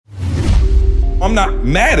I'm not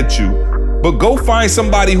mad at you, but go find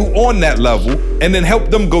somebody who on that level and then help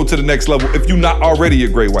them go to the next level if you're not already a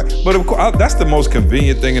great wife. But of course, that's the most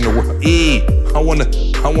convenient thing in the world. I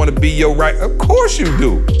wanna be your right. Of course you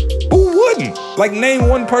do. Who wouldn't? Like, name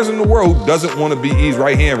one person in the world who doesn't want to be E's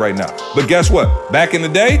right hand right now. But guess what? Back in the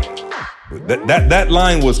day, that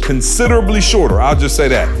line was considerably shorter. I'll just say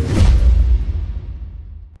that.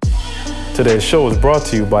 Today's show is brought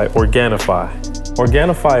to you by Organifi.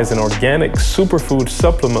 Organifi is an organic superfood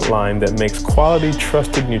supplement line that makes quality,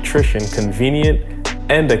 trusted nutrition convenient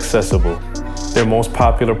and accessible. Their most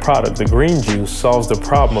popular product, the green juice, solves the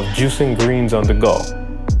problem of juicing greens on the go.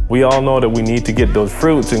 We all know that we need to get those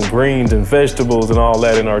fruits and greens and vegetables and all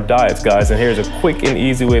that in our diets, guys, and here's a quick and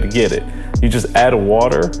easy way to get it. You just add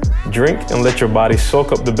water, drink, and let your body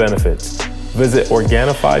soak up the benefits. Visit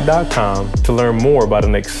Organifi.com to learn more about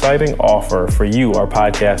an exciting offer for you, our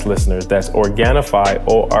podcast listeners. That's Organifi,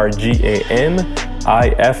 Organifi.com.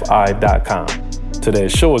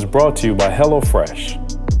 Today's show is brought to you by HelloFresh.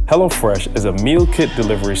 HelloFresh is a meal kit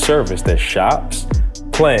delivery service that shops,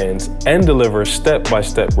 plans, and delivers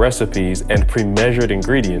step-by-step recipes and pre-measured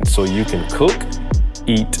ingredients so you can cook,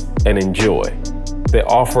 eat, and enjoy. They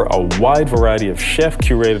offer a wide variety of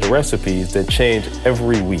chef-curated recipes that change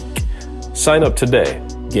every week. Sign up today.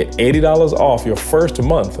 Get $80 off your first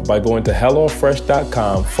month by going to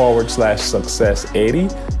HelloFresh.com/success80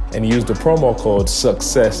 and use the promo code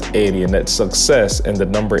success80, and that's success and the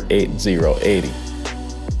number 8080.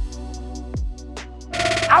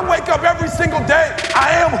 I wake up every single day.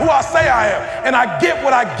 I am who I say I am, and I get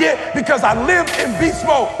what I get because I live in beast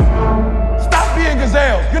mode. Stop being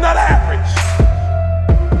gazelles. You're not average.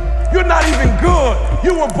 You're not even good.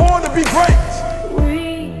 You were born to be great.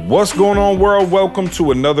 What's going on, world? Welcome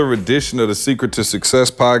to another edition of the Secret to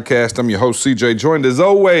Success podcast. I'm your host, CJ, joined as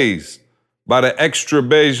always by the extra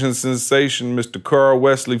Bajan sensation, Mr. Carl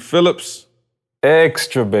Wesley Phillips.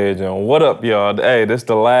 Extra Bajan. What up, y'all? Hey, this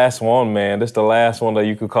the last one, man. This the last one that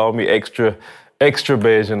you could call me extra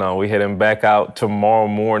Bajan on. We heading back out tomorrow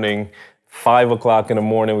morning, 5 o'clock in the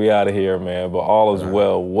morning. We out of here, man. But all is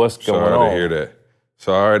well. What's going on?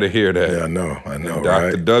 Sorry to hear that. Yeah, I know, And right?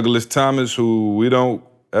 Dr. Douglas Thomas, who we don't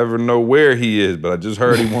ever know where he is, but I just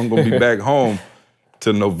heard he wasn't gonna be back home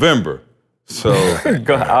till November. So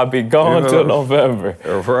I'll be gone till November.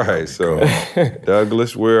 All right. So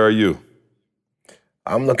Douglas, where are you?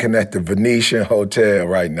 I'm looking at the Venetian Hotel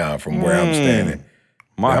right now from where I'm standing.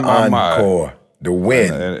 The Encore, the Wynn,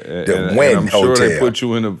 the Wynn I'm Hotel. sure they put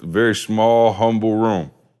you in a very small, humble room.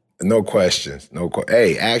 No questions.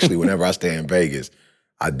 Hey, actually, whenever I stay in Vegas,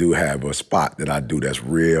 I do have a spot that I do that's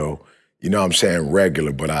real, you know what I'm saying,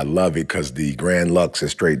 regular, but I love it because the Grand Lux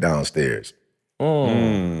is straight downstairs.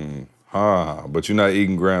 But you're not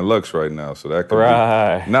eating Grand Lux right now, so that could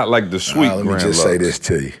Right. be not like the sweet Grand Lux. Let me just say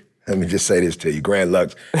this to you. Grand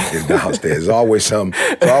Lux is downstairs. There's always something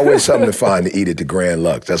to find to eat at the Grand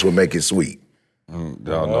Lux. That's what makes it sweet.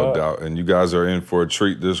 No doubt. And you guys are in for a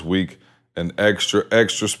treat this week. An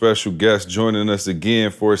extra special guest joining us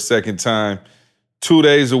again for a second time. 2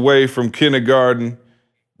 days away from kindergarten,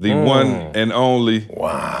 the one and only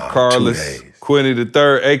Carlos Quinney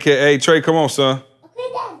III, a.k.a. Trey. Come on, son. Okay,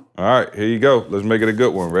 Dad. All right, here you go. Let's make it a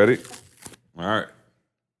good one. Ready? All right.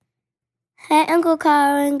 Hi, Uncle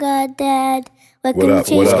Carl and Dad. Welcome What up,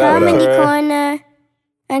 to what Cheese up, Comedy what up? Corner.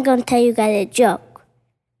 I'm going to tell you guys a joke.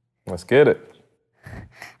 Let's get it.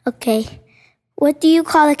 Okay. What do you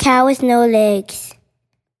call a cow with no legs?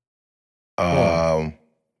 I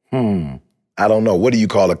don't know. What do you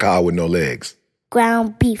call a cow with no legs?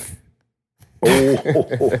 Ground beef. Oh,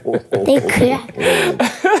 They crack.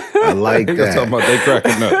 I like He was talking that. about they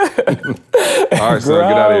cracking up. All right, son,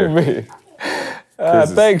 get out of here.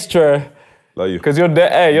 Kisses. Thanks, Trey. Love you. Because your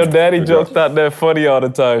daddy jokes out there funny all the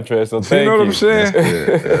time, Trey, so thank you. You know what I'm saying?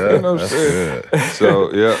 Yeah, You know what I'm saying?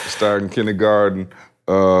 So, yeah, starting kindergarten,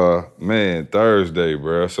 Thursday,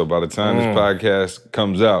 bro. So by the time this podcast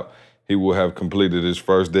comes out, he will have completed his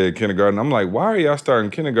first day of kindergarten. I'm like, why are y'all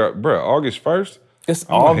starting kindergarten? Bro, August 1st? It's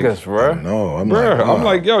August, bro. No, I'm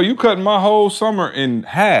like, yo, you cutting my whole summer in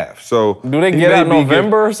half. So Do they he get may out be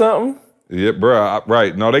November or something? Yeah, bro.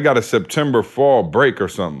 Right. No, they got a September fall break or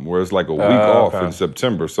something where it's like a week off in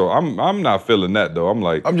September. So I'm not feeling that though. I'm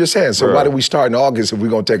like, I'm just saying. So bruh. why do we start in August if we're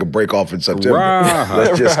gonna take a break off in September? Right.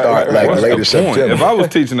 Let's just start like What's later the point? September. If I was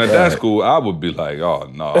teaching at that school, I would be like,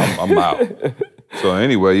 oh no, I'm out. So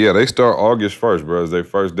anyway, yeah, they start August 1st, bro. It's their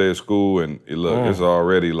first day of school, and look, it's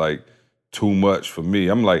already like too much for me.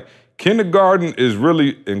 I'm like, kindergarten is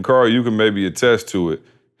really, and Carl, you can maybe attest to it,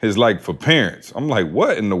 is like for parents. I'm like,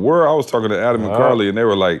 what in the world? I was talking to Adam and Carly, and they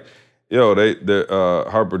were like, yo,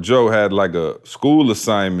 Harper Joe had like a school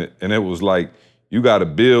assignment, and it was like, you got to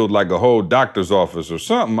build like a whole doctor's office or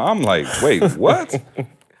something. I'm like, wait, what?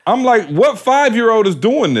 I'm like, what 5-year-old is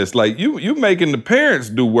doing this? Like, you making the parents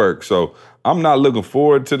do work. So I'm not looking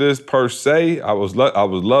forward to this per se. I was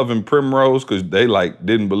loving Primrose because they like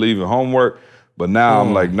didn't believe in homework. But now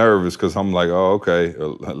I'm like nervous because I'm like, oh, okay,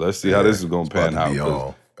 let's see how this is gonna pan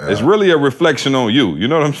out. It's really a reflection on you. You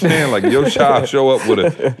know what I'm saying? Like your child show up with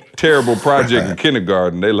a terrible project in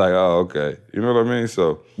kindergarten. They like, oh, okay. You know what I mean?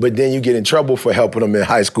 So. But then you get in trouble for helping them in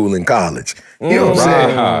high school and college. You know what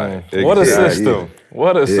I'm saying? What a system.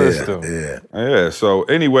 What a system. Yeah. So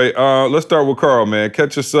anyway, let's start with Carl, man.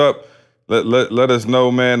 Catch us up. Let us know,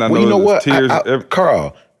 man. I know you know what? Tears.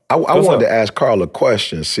 Carl, I wanted to ask Carl a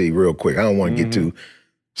question, real quick. I don't want to get too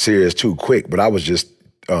serious too quick, but I was just,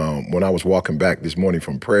 when I was walking back this morning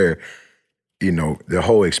from prayer, you know, the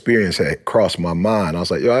whole experience had crossed my mind. I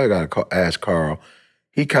was like, yo, I got to ask Carl.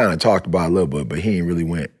 He kind of talked about it a little bit, but he ain't really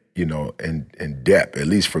went, you know, in depth, at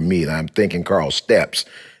least for me. And I'm thinking Carl steps,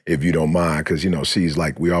 if you don't mind, because, you know, C's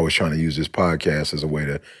like, we always trying to use this podcast as a way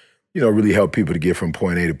to, you know, really help people to get from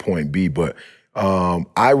point A to point B. But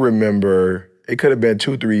I remember, it could have been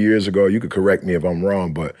 2-3 years ago. You could correct me if I'm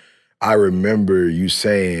wrong, but I remember you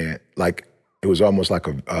saying, like, it was almost like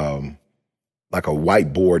a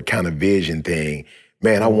whiteboard kind of vision thing.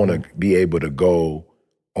 Man, I want to be able to go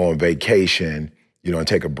on vacation, you know, and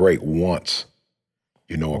take a break once,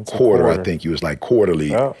 you know, a quarter. I think you was like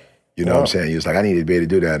quarterly. Yeah. You know what I'm saying? He was like, I need to be able to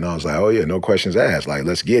do that. And I was like, oh yeah, no questions asked. Like,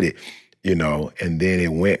 let's get it, you know? And then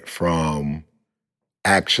it went from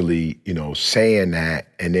actually, you know, saying that.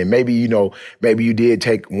 And then maybe, you know, maybe you did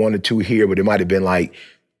take 1 or 2 here, but it might've been like,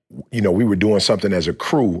 you know, we were doing something as a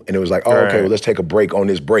crew and it was like, oh, okay, well, let's take a break on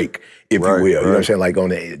this break, if you will. You know what I'm saying? Like on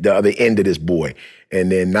the other end of this boy.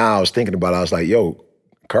 And then now I was thinking about it, I was like, yo,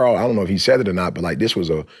 Carl, I don't know if he said it or not, but like this was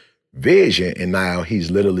a vision and now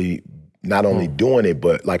he's literally not only doing it,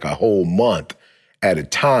 but like a whole month at a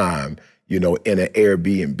time, you know, in an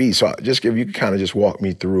Airbnb. So just if you could kind of just walk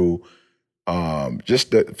me through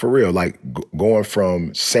for real, like going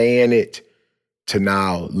from saying it to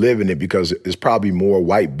now living it, because there's probably more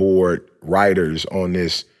whiteboard writers on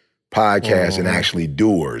this podcast than actually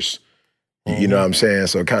doers. You know what I'm saying?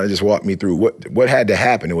 So kind of just walk me through what had to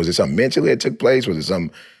happen. Was it something mentally that took place? Was it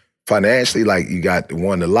something financially, like you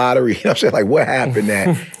won the lottery? You know what I'm saying? Like what happened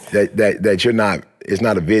that you're not, it's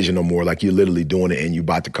not a vision no more, like you're literally doing it and you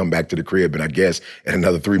about to come back to the crib and I guess in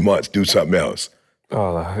another 3 months do something else.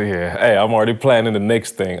 Oh, yeah. Hey, I'm already planning the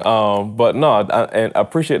next thing. But no, I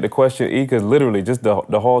appreciate the question, E, because literally just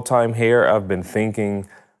the whole time here, I've been thinking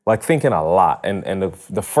a lot. And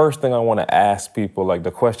the first thing I want to ask people, like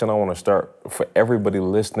the question I want to start for everybody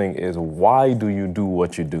listening is, why do you do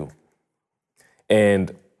what you do?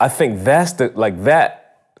 And I think that's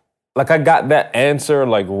I got that answer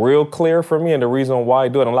like real clear for me, and the reason why I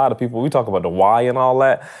do it. And a lot of people, we talk about the why and all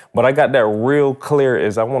that, but I got that real clear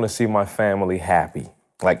is I want to see my family happy.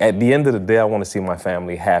 Like at the end of the day, I want to see my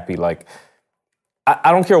family happy. Like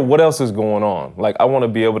I don't care what else is going on. Like I want to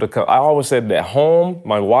be able to come. I always said that home,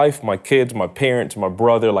 my wife, my kids, my parents, my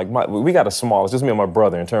brother, like we got a small, it's just me and my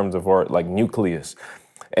brother in terms of our like nucleus.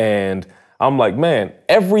 And I'm like, man,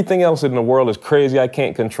 everything else in the world is crazy. I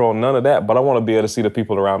can't control none of that, but I want to be able to see the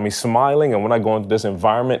people around me smiling. And when I go into this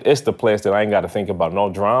environment, it's the place that I ain't got to think about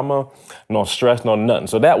no drama, no stress, no nothing.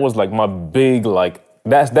 So that was like my big, like,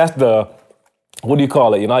 that's the, what do you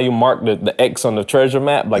call it? You know how you mark the X on the treasure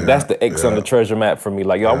map? Like that's the X on the treasure map for me.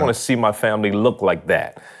 Like, yo, I want to see my family look like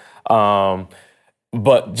that.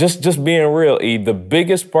 But just being real, E, the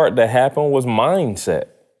biggest part that happened was mindset.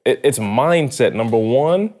 It's mindset. Number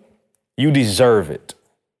one, you deserve it.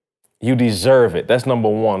 You deserve it. That's number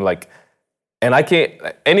one. Like, and I can't,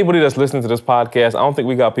 anybody that's listening to this podcast, I don't think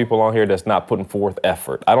we got people on here that's not putting forth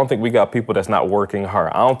effort. I don't think we got people that's not working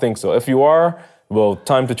hard. I don't think so. If you are, well,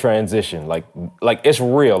 time to transition. Like it's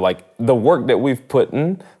real. Like the work that we've put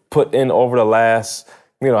in over the last,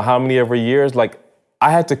 how many ever years, like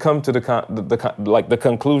I had to come to the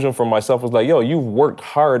conclusion for myself was like, yo, you've worked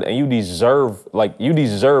hard and you deserve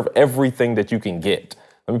everything that you can get.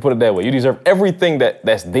 Let me put it that way. You deserve everything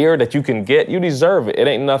that's there that you can get. You deserve it. It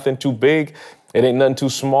ain't nothing too big. It ain't nothing too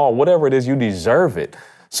small. Whatever it is, you deserve it.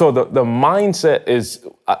 So the mindset is,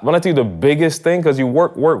 when I tell you the biggest thing, because you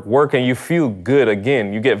work, and you feel good.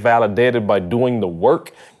 Again, you get validated by doing the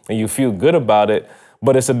work and you feel good about it.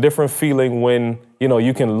 But it's a different feeling when,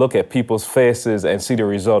 you can look at people's faces and see the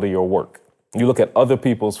result of your work. You look at other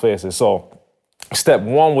people's faces. So step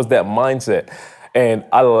one was that mindset. And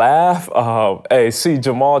I laugh.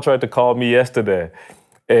 Jamal tried to call me yesterday.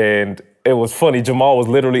 And it was funny. Jamal was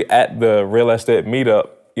literally at the real estate meetup,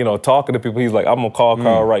 you know, talking to people. He's like, I'm gonna call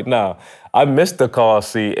Carl right now. I missed the call,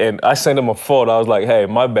 see, and I sent him a photo. I was like, hey,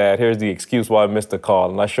 my bad. Here's the excuse why I missed the call.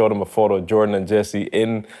 And I showed him a photo of Jordan and Jesse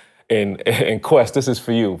in Quest. This is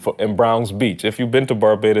for you, in Browns Beach. If you've been to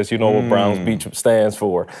Barbados, you know what Browns Beach stands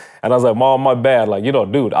for. And I was like, Mom, my bad. Like, you know,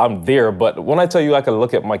 dude, I'm there. But when I tell you I can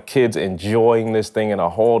look at my kids enjoying this thing in a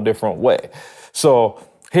whole different way. So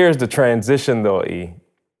here's the transition though, E.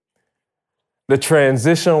 The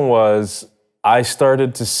transition was I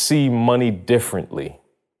started to see money differently.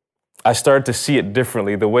 I started to see it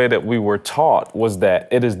differently. The way that we were taught was that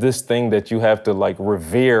it is this thing that you have to like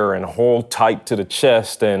revere and hold tight to the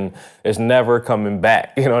chest and it's never coming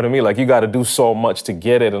back. You know what I mean? Like you got to do so much to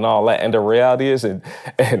get it and all that. And the reality is, and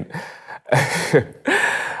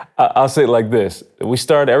I'll say it like this.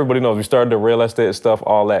 Everybody knows, we started the real estate stuff,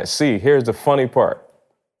 all that. See, here's the funny part.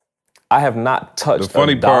 I have not touched a dollar.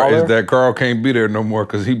 The funny part is that Carl can't be there no more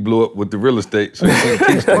because he blew up with the real estate, so he can't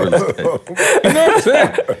teach the real estate. You know what I'm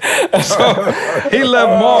saying? So he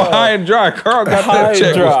left Maul high and dry. Carl got that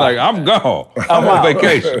check. Was like, I'm gone. I'm on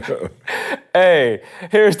vacation. Hey,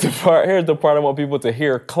 here's the part I want people to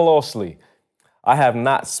hear closely. I have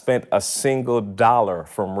not spent a single dollar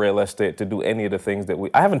from real estate to do any of the things that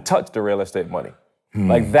I haven't touched the real estate money.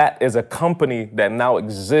 Like that is a company that now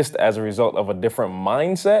exists as a result of a different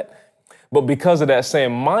mindset. But because of that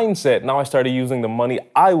same mindset, now I started using the money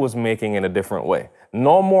I was making in a different way.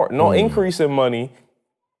 No increase in money,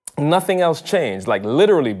 nothing else changed. Like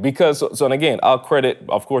literally, because, and again, I'll credit,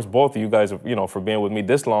 of course, both of you guys, you know, for being with me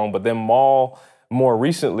this long, but then Maul, more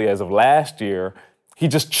recently, as of last year, he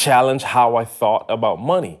just challenged how I thought about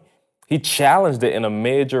money. He challenged it in a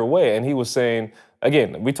major way. And he was saying,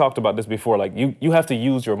 again, we talked about this before, like you have to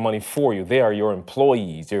use your money for you. They are your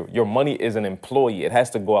employees. Your money is an employee. It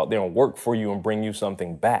has to go out there and work for you and bring you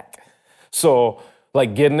something back. So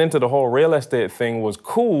like getting into the whole real estate thing was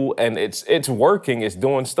cool and it's working, it's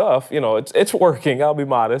doing stuff, you know, it's working, I'll be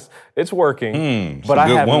modest. It's working. But I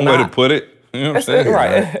have one way to put it. You know what I'm saying?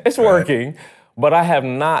 Right, it's working. But I have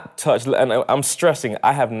not touched, and I'm stressing,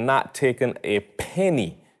 I have not taken a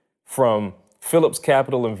penny from Phillips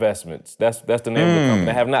Capital Investments. That's the name of the company.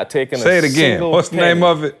 I have not taken Say it again. What's the name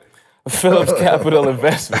of it? Phillips Capital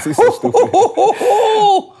Investments. He's so stupid.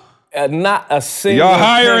 Not a single Y'all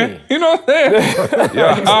hiring? penny. You know what I'm saying?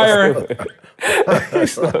 Y'all hiring?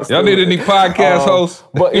 Y'all need any podcast hosts?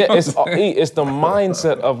 But yeah, it's the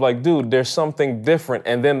mindset of like, dude, there's something different.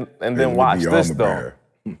 And then watch this though.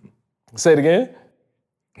 Say it again?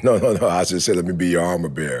 No. I just said, let me be your armor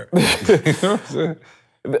bearer. You know what I'm saying?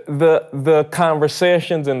 The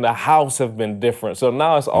conversations in the house have been different. So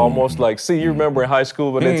now it's almost like, see, you remember in high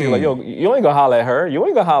school, but then you're like, yo, you ain't gonna holler at her. You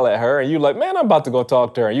ain't gonna holler at her. And you're like, man, I'm about to go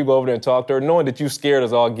talk to her. And you go over there and talk to her, knowing that you scared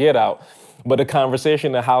as all get out. But the conversation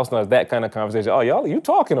in the house now is that kind of conversation. Oh, y'all, you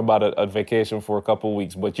talking about a vacation for a couple of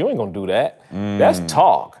weeks, but you ain't gonna do that. That's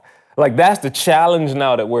talk. Like, that's the challenge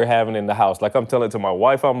now that we're having in the house. Like, I'm telling it to my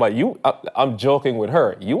wife, I'm like, I'm joking with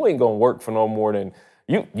her. You ain't gonna work for no more than,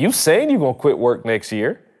 you saying you gonna quit work next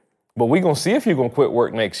year, but we gonna see if you gonna quit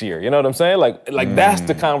work next year. You know what I'm saying? Like that's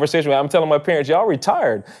the conversation. I'm telling my parents, y'all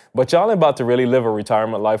retired, but y'all ain't about to really live a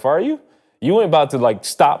retirement life, are you? You ain't about to like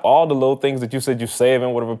stop all the little things that you said you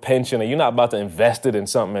saving, whatever pension, and you're not about to invest it in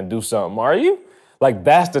something and do something, are you? Like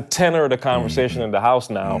that's the tenor of the conversation in the house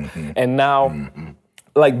now. And now,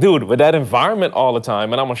 like, dude, with that environment all the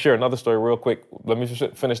time, and I'm gonna share another story real quick. Let me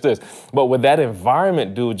finish this. But with that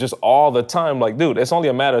environment, dude, just all the time, like, dude, it's only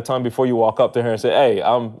a matter of time before you walk up to her and say, hey,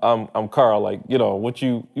 I'm Carl, like, you know, what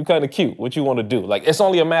you kind of cute, what you want to do? Like, it's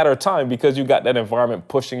only a matter of time because you got that environment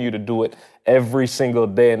pushing you to do it every single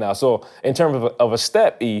day now. So in terms of a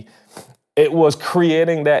step, E, it was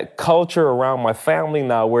creating that culture around my family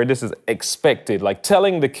now where this is expected, like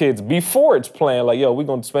telling the kids before it's planned, like, yo, we're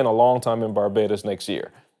going to spend a long time in Barbados next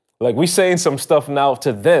year. Like, we saying some stuff now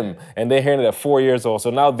to them, and they're hearing it at 4 years old. So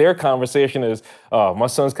now their conversation is, my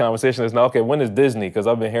son's conversation is now, okay, when is Disney? Because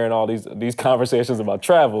I've been hearing all these conversations about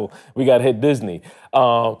travel. We got to hit Disney.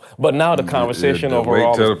 But now the conversation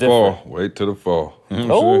overall is different. Wait till the fall. You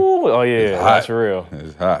know oh yeah, that's real.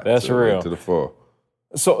 It's hot. That's real. Wait till the fall.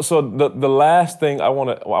 So the last thing I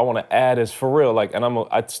want to add is for real, like, and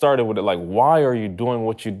I started with it, like, why are you doing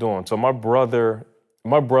what you're doing? So my brother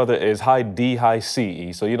is high D, high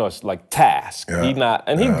C, so you know it's like task. Yeah.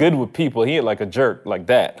 He good with people. He ain't like a jerk like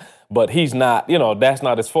that, but he's not. You know, that's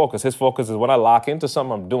not his focus. His focus is when I lock into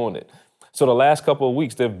something, I'm doing it. So the last couple of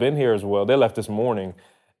weeks they've been here as well. They left this morning,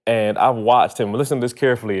 and I've watched him. Listen to this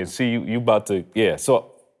carefully and see you about to So.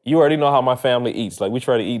 You already know how my family eats. Like, we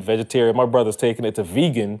try to eat vegetarian. My brother's taking it to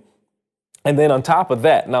vegan. And then on top of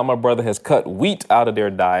that, now my brother has cut wheat out of their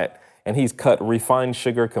diet, and he's cut refined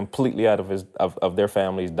sugar completely out of their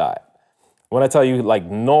family's diet. When I tell you, like,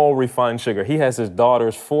 no refined sugar, he has his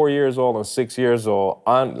daughters 4 years old and 6 years old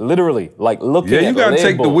on literally, like, looking at Yeah, you gotta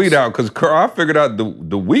take the labels. wheat out, because I figured out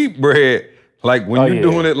the wheat bread, like when you're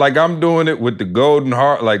doing it, like I'm doing it with the golden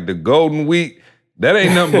heart, like the golden wheat, that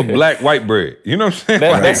ain't nothing but black white bread. You know what I'm saying?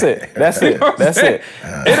 That's it. That's it. That's it.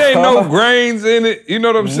 It ain't no grains in it. You know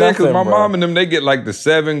what I'm saying? Because my Nothing, mom bro. and them, they get like the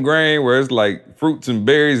 7 grain where it's like fruits and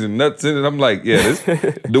berries and nuts in it. I'm like, yeah,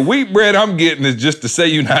 the wheat bread I'm getting is just to say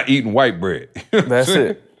you're not eating white bread. You know what I'm That's saying?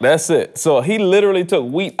 it. That's it. So he literally took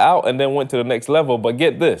wheat out and then went to the next level. But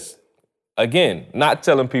get this. Again, not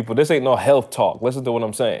telling people, this ain't no health talk. Listen to what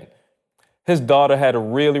I'm saying. His daughter had a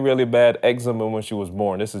really, really bad eczema when she was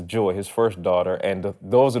born. This is Joy, his first daughter. And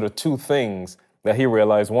those are the two things that he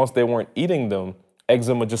realized once they weren't eating them,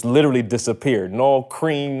 eczema just literally disappeared. No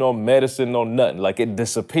cream, no medicine, no nothing. Like, it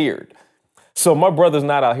disappeared. So my brother's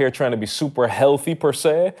not out here trying to be super healthy per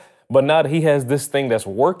se, but now that he has this thing that's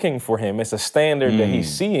working for him, it's a standard that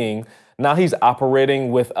he's seeing. Now he's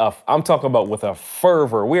operating with I'm talking about with a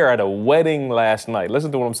fervor. We are at a wedding last night.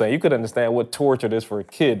 Listen to what I'm saying. You could understand what torture it is for a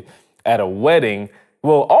kid at a wedding,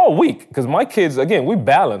 well, all week, because my kids, again, we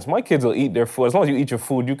balance. My kids will eat their food. As long as you eat your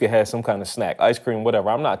food, you can have some kind of snack, ice cream, whatever.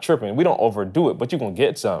 I'm not tripping. We don't overdo it, but you're going to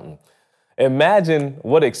get something. Imagine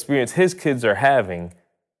what experience his kids are having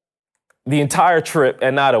the entire trip,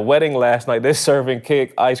 and not a wedding last night. They're serving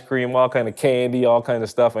cake, ice cream, all kind of candy, all kind of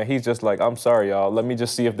stuff, and he's just like, I'm sorry, y'all. Let me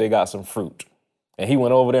just see if they got some fruit. And he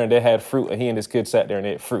went over there, and they had fruit, and he and his kids sat there and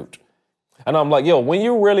ate fruit. And I'm like, yo, when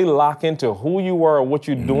you really lock into who you are, what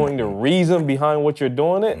you're doing, the reason behind what you're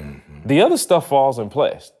doing it, the other stuff falls in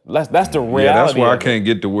place. That's the reality. Yeah, that's why I of it. can't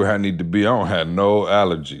get to where I need to be. I don't have no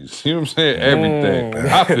allergies. You know what I'm saying? Everything.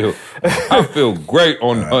 I feel great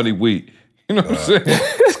on honey wheat. You know what I'm saying?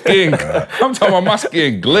 Skin. I'm talking about my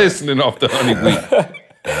skin glistening off the honey wheat.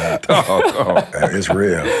 Dog. It's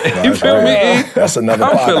real. No, You feel me? E? That's another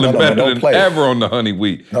I'm part. feeling No, better don't than play. ever on the honey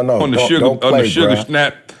wheat. No, on the don't sugar, play, on the sugar bruh.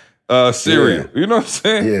 snap cereal. You know what I'm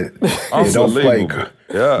saying? Yeah, don't play.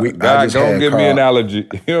 Yeah, I God, just don't had give me an Carl- allergy.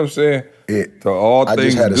 You know what I'm saying? To all I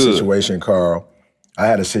things just had a good. situation, Carl. I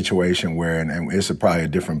had a situation where, and it's probably a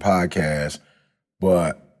different podcast,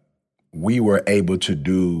 but we were able to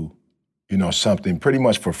do, something pretty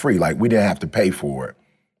much for free. Like, we didn't have to pay for it.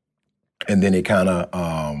 And then it kind of,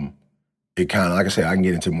 like I said, I can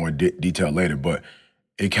get into more detail later, but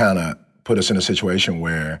it kind of put us in a situation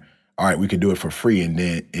where, all right, we could do it for free, and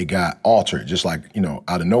then it got altered, just like,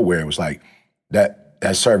 out of nowhere. It was like, that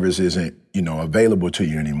service isn't, available to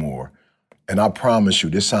you anymore. And I promise you,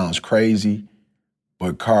 this sounds crazy,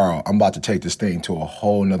 but Carl, I'm about to take this thing to a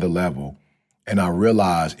whole nother level. And I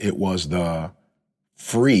realized it was the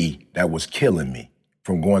free that was killing me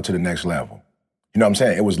from going to the next level. You know what I'm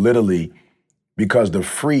saying? It was literally because the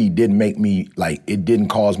free didn't make me, like, it didn't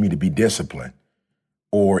cause me to be disciplined,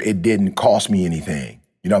 or it didn't cost me anything.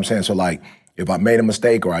 You know what I'm saying? So, like, if I made a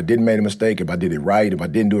mistake or I didn't make a mistake, if I did it right, if I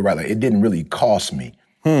didn't do it right, like, it didn't really cost me.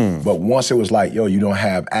 But once it was like, yo, you don't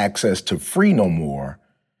have access to free no more,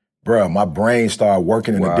 bruh, my brain started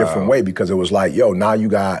working in a different way, because it was like, yo, now you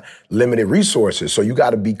got limited resources. So you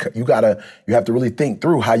have to really think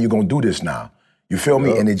through how you're gonna do this now. You feel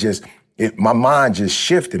me? And my mind just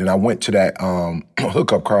shifted, and I went to that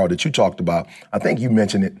hookup, Carl, that you talked about. I think you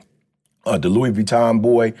mentioned it, the Louis Vuitton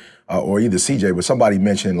boy, or either CJ, but somebody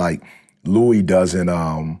mentioned, like, Louis doesn't,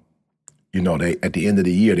 they at the end of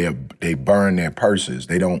the year, they burn their purses.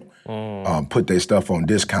 They don't put their stuff on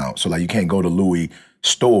discount. So, like, you can't go to Louis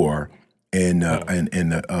store in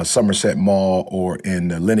the Somerset Mall or in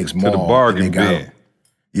the Lenox Mall. To the bargain bin.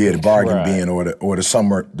 Yeah, the bargain bin, or the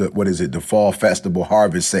summer, the fall festival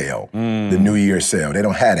harvest sale, the New Year's sale. They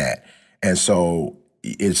don't have that. And so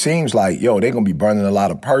it seems like, yo, they're gonna be burning a lot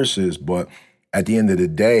of purses, but at the end of the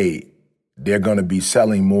day, they're gonna be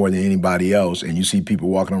selling more than anybody else. And you see people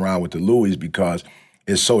walking around with the Louis because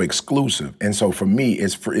it's so exclusive. And so for me,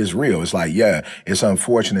 it's real. It's like, yeah, it's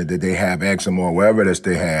unfortunate that they have eczema or whatever it is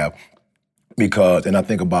they have, because, and I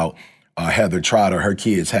think about Heather Trotter, her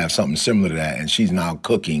kids have something similar to that, and she's now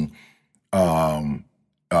cooking. Heather,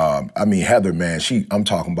 man, I'm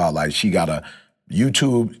talking about, like, she got a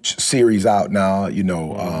YouTube series out now,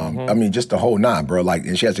 just the whole nine, bro. Like,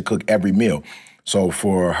 and she has to cook every meal. So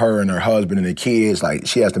for her and her husband and the kids, like,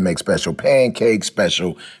 she has to make special pancakes,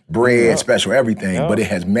 special bread, special everything. But it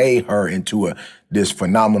has made her into this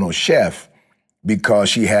phenomenal chef,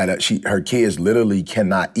 because her kids literally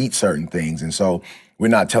cannot eat certain things. And so we're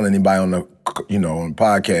not telling anybody on the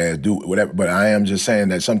podcast, do whatever, but I am just saying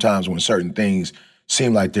that sometimes when certain things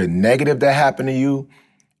seem like they're negative that happen to you,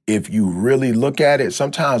 if you really look at it,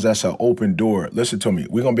 sometimes that's an open door. Listen to me.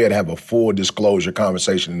 We're going to be able to have a full disclosure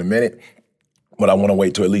conversation in a minute, but I want to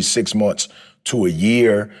wait till at least 6 months to a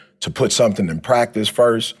year to put something in practice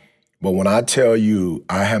first. But when I tell you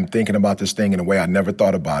I am thinking about this thing in a way I never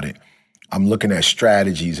thought about it, I'm looking at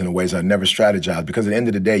strategies in ways I never strategized, because at the end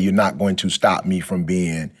of the day, you're not going to stop me from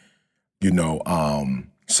being,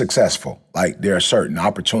 successful. Like, there are certain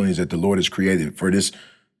opportunities that the Lord has created for this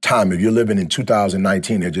time. If you're living in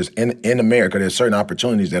 2019, they're just in America, there's certain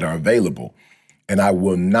opportunities that are available. And I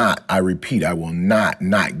will not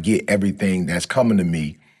get everything that's coming to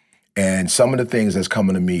me. And some of the things that's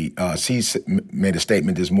coming to me, C made a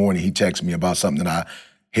statement this morning. He texted me about something that I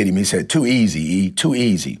hit him. He said, too easy, E, too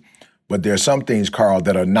easy. But there are some things, Carl,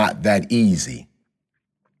 that are not that easy.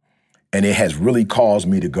 And it has really caused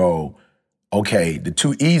me to go, okay, the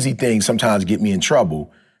too easy things sometimes get me in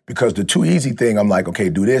trouble, because the too easy thing, I'm like, okay,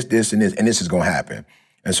 do this, this, and this is going to happen.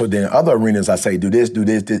 And so then in other arenas, I say, do this, and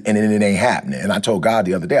then it ain't happening. And I told God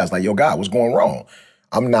the other day, I was like, yo, God, what's going wrong?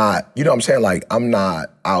 I'm not, you know what I'm saying? Like, I'm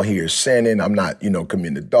not out here sinning. I'm not,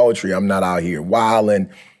 committing adultery. I'm not out here wilding.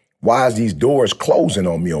 Why is these doors closing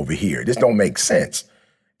on me over here? This don't make sense.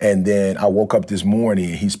 And then I woke up this morning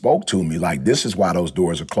and he spoke to me like, this is why those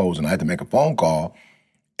doors are closing. I had to make a phone call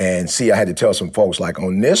and I had to tell some folks, like,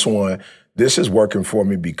 on this one, this is working for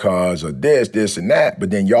me because of this, and that. But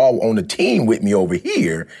then y'all on the team with me over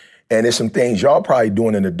here, and there's some things y'all probably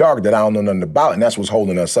doing in the dark that I don't know nothing about, and that's what's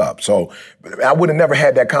holding us up. So I would have never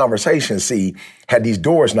had that conversation, had these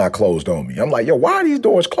doors not closed on me. I'm like, yo, why are these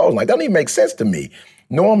doors closed? Like, that don't even make sense to me.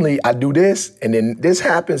 Normally, I do this, and then this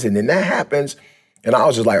happens, and then that happens. And I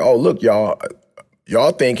was just like, oh, look, y'all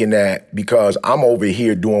thinking that because I'm over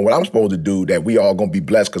here doing what I'm supposed to do, that we all gonna be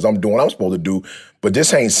blessed because I'm doing what I'm supposed to do. But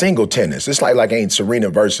this ain't single tennis. It's like ain't Serena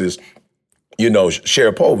versus,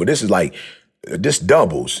 Sharapova. This is like, this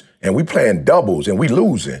doubles, and we playing doubles, and we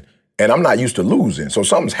losing. And I'm not used to losing, so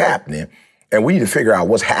something's happening, and we need to figure out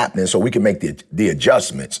what's happening so we can make the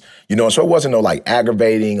adjustments. So it wasn't no like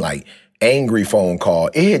aggravating, like angry phone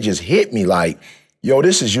call. It had just hit me like, yo,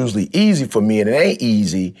 this is usually easy for me, and it ain't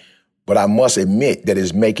easy, but I must admit that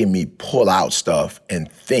it's making me pull out stuff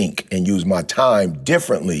and think and use my time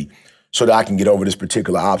differently so that I can get over this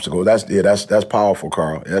particular obstacle. That's powerful,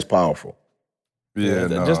 Carl. That's powerful. Yeah,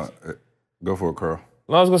 go for it, Carl.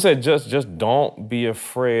 No, I was gonna say, just don't be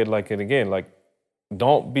afraid.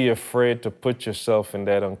 Don't be afraid to put yourself in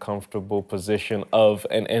that uncomfortable position of,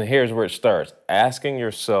 and here's where it starts: asking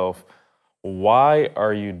yourself, why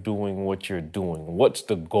are you doing what you're doing? What's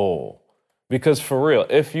the goal? Because for real,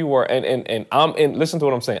 if you are, and I'm in, listen to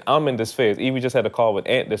what I'm saying, I'm in this phase. Evie just had a call with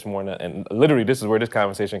Ant this morning, and literally this is where this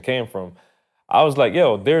conversation came from. I was like,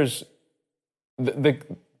 yo, there's, the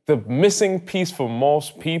missing piece for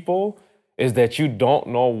most people is that you don't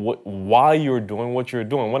know why you're doing what you're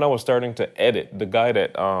doing. When I was starting to edit, the guy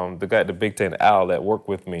at the Big Ten, Al, that worked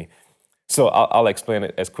with me, so I'll explain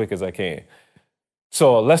it as quick as I can.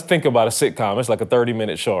 So let's think about a sitcom. It's like a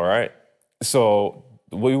 30-minute show, right? So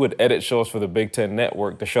we would edit shows for the Big Ten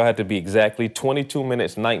Network. The show had to be exactly 22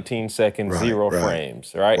 minutes, 19 seconds, zero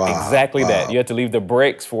frames, right? Wow, exactly that. You had to leave the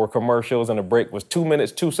breaks for commercials, and the break was 2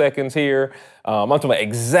 minutes, 2 seconds here. I'm talking about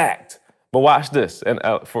exact. But watch this, and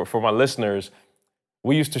for my listeners,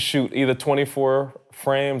 we used to shoot either 24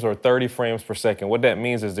 frames or 30 frames per second. What that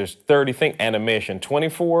means is there's 30, think animation,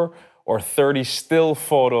 24 or 30 still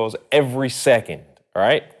photos every second, all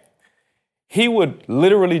right? He would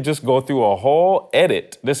literally just go through a whole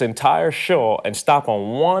edit, this entire show, and stop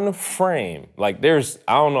on one frame. Like, there's,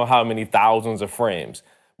 I don't know how many thousands of frames,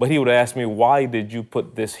 but he would ask me, why did you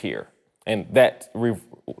put this here? And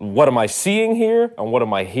what am I seeing here? And what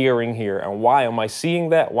am I hearing here? And why am I seeing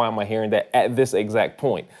that? Why am I hearing that at this exact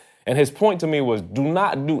point? And his point to me was, do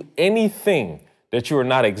not do anything that you are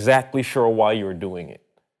not exactly sure why you're doing it.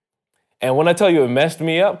 And when I tell you it messed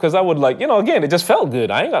me up, because I would again, it just felt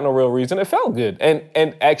good. I ain't got no real reason. It felt good.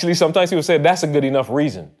 And actually sometimes he would say, that's a good enough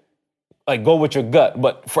reason. Like, go with your gut.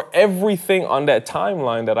 But for everything on that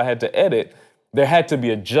timeline that I had to edit, there had to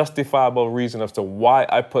be a justifiable reason as to why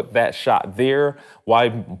I put that shot there, why I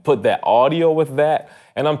put that audio with that.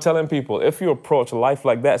 And I'm telling people, if you approach life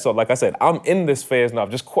like that, so like I said, I'm in this phase now,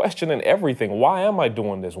 just questioning everything. Why am I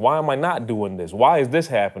doing this? Why am I not doing this? Why is this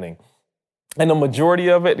happening? And the majority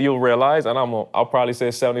of it, you'll realize, and I'll probably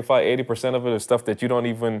say 75, 80% of it is stuff that you don't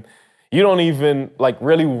even like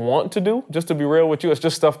really want to do, just to be real with you. It's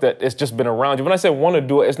just stuff that it's just been around you. When I say want to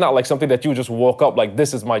do it, it's not like something that you just woke up like,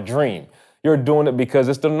 this is my dream. You're doing it because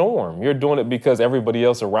it's the norm. You're doing it because everybody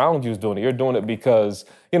else around you is doing it. You're doing it because,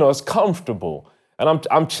 it's comfortable. And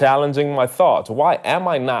I'm challenging my thoughts. Why am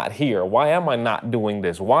I not here? Why am I not doing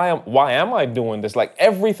this? Why am I doing this? Like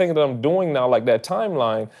everything that I'm doing now, like that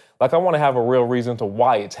timeline, like I want to have a real reason to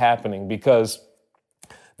why it's happening, because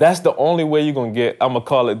that's the only way you're going to get, I'm going to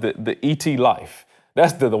call it the ET life.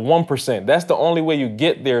 That's the 1%. That's the only way you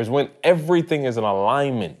get there, is when everything is in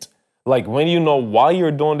alignment. Like when you know why you're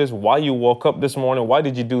doing this, why you woke up this morning, why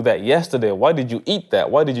did you do that yesterday? Why did you eat that?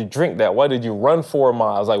 Why did you drink that? Why did you run 4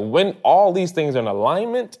 miles? Like when all these things are in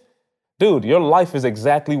alignment, dude, your life is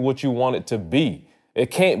exactly what you want it to be. It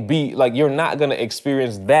can't be like you're not going to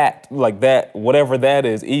experience that, like that, whatever that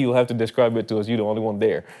is. You'll have to describe it to us. You're the only one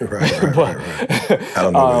there. Right. I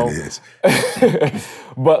don't know what it is.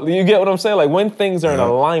 But you get what I'm saying? Like when things are in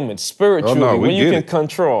alignment spiritually, when you can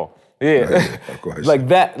control. Yeah, of course. Like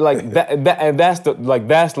that, and that's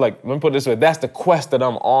let me put it this way, that's the quest that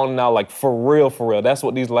I'm on now, like for real. That's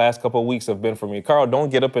what these last couple of weeks have been for me. Carl, don't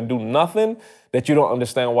get up and do nothing that you don't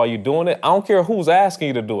understand why you're doing it. I don't care who's asking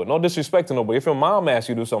you to do it. No disrespect to nobody. If your mom asks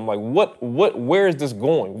you to do something, like where is this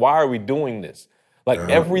going? Why are we doing this? Like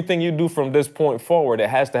everything you do from this point forward, it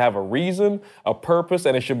has to have a reason, a purpose,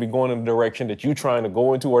 and it should be going in the direction that you're trying to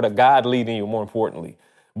go into, or the God leading you, more importantly.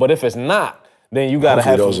 But if it's not, then you got to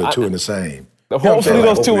have those are two in the same. Hopefully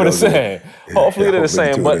those two are the same. Hopefully they're the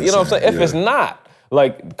same. But you know what I'm saying? If it's not,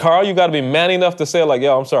 like, Carl, you got to be man enough to say, like,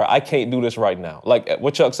 yo, I'm sorry, I can't do this right now. Like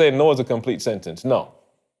what Chuck said, no is a complete sentence. No.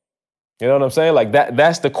 You know what I'm saying? Like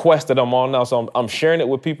that's the quest that I'm on now. So I'm sharing it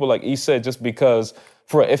with people, like he said, just because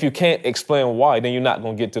if you can't explain why, then you're not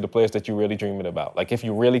going to get to the place that you're really dreaming about. Like if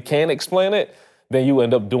you really can't explain it, then you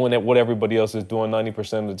end up doing it what everybody else is doing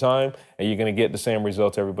 90% of the time, and you're going to get the same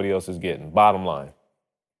results everybody else is getting. Bottom line.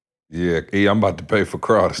 Yeah, I'm about to pay for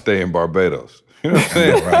Carl to stay in Barbados. You know what I'm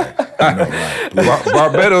saying? Right.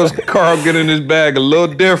 Barbados, Carl get in his bag a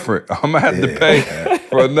little different. I'm going to have to pay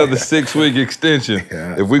for another 6-week extension.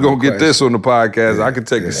 If we're going to get this on the podcast, I can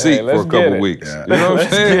take a seat for a couple weeks. You know what I'm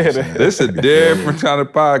saying? This is a different kind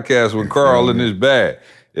of podcast with Carl in his bag.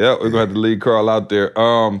 Yeah, we're going to have to leave Carl out there.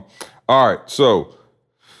 All right, so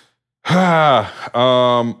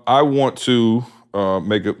I want to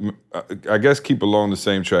I guess keep along the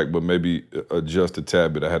same track, but maybe adjust a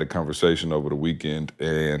tad bit. I had a conversation over the weekend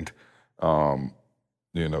and,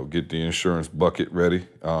 get the insurance bucket ready.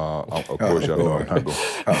 Of course, y'all know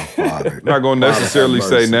I'm not going to necessarily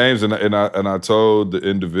say names. And I told the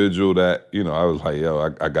individual that, I was like,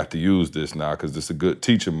 yo, I got to use this now because it's a good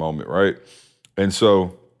teaching moment, right? And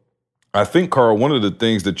so I think, Carl, one of the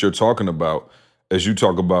things that you're talking about as you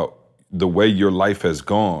talk about the way your life has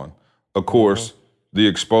gone, of course, the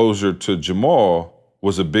exposure to Jamal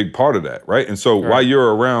was a big part of that, right? And so while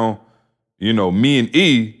you're around, me and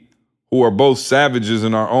E, who are both savages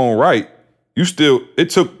in our own right, it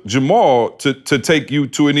took Jamal to take you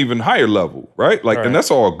to an even higher level, right? And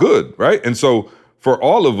that's all good, right? And so for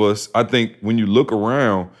all of us, I think when you look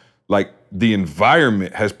around, like, the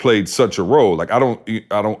environment has played such a role. Like I don't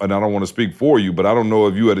want to speak for you, but I don't know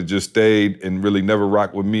if you had just stayed and really never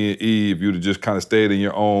rocked with me and E, if you'd have just kind of stayed in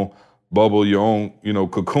your own bubble, your own,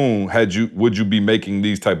 cocoon, would you be making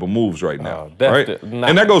these type of moves right now? Right?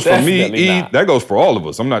 And that goes for me, E, that goes for all of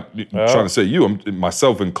us. I'm not trying to say you, I'm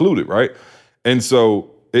myself included, right? And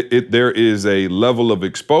so there is a level of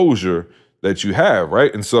exposure that you have,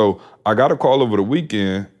 right? And so I got a call over the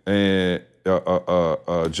weekend, and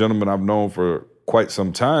a gentleman I've known for quite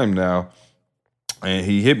some time now, and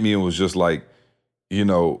he hit me and was just like,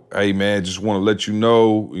 hey man, just want to let you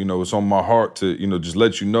know, it's on my heart to, just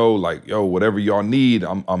let you know, like, yo, whatever y'all need,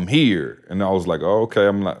 I'm here. And I was like, oh, okay,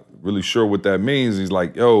 I'm not really sure what that means. He's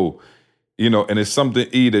like, yo, and it's something,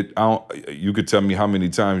 E, that you could tell me how many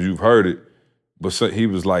times you've heard it, but he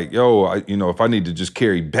was like, yo, if I need to just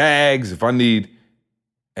carry bags,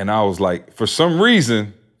 and I was like, for some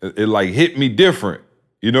reason, it like hit me different.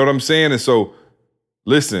 You know what I'm saying? And so,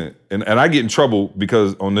 listen, and I get in trouble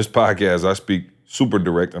because on this podcast, I speak super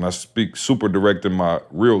direct, and I speak super direct in my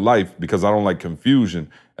real life because I don't like confusion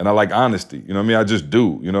and I like honesty. You know what I mean? I just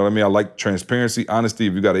do. You know what I mean? I like transparency, honesty.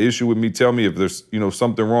 If you got an issue with me, tell me. If there's,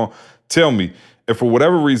 something wrong, tell me. And for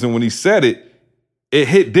whatever reason, when he said it, it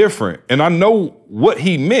hit different. And I know what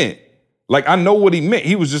he meant. Like, I know what he meant.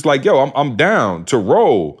 He was just like, yo, I'm down to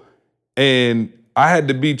roll. And I had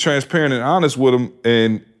to be transparent and honest with him.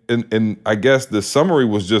 And I guess the summary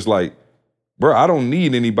was just like, bro, I don't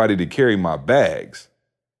need anybody to carry my bags.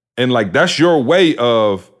 And like, that's your way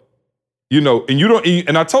of, and you don't,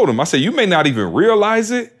 and I told him, I said, you may not even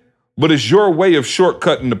realize it, but it's your way of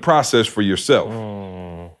shortcutting the process for yourself.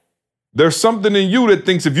 There's something in you that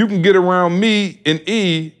thinks if you can get around me and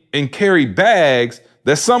E and carry bags,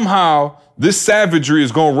 that somehow this savagery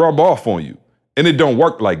is going to rub off on you. And it don't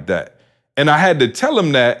work like that. And I had to tell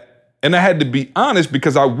him that, and I had to be honest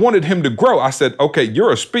because I wanted him to grow. I said, okay,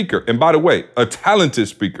 you're a speaker. And by the way, a talented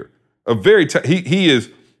speaker. He is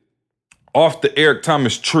off the Eric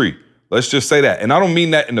Thomas tree. Let's just say that. And I don't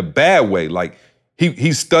mean that in a bad way. Like,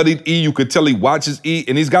 he studied E. You could tell he watches E,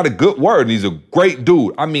 and he's got a good word, and he's a great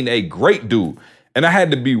dude. I mean, a great dude. And I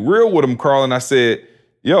had to be real with him, Carl, and I said,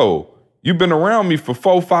 yo, you've been around me for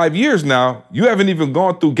 4-5 years now. You haven't even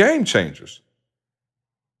gone through Game Changers.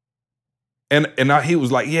 And he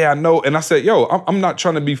was like, yeah, I know. And I said, yo, I'm not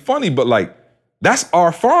trying to be funny, but like, that's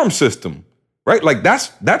our farm system, right? Like,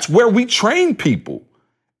 that's where we train people.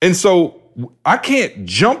 And so I can't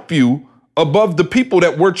jump you above the people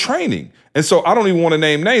that we're training. And so I don't even want to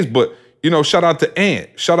name names, but, shout out to Ant,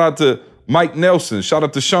 shout out to Mike Nelson, shout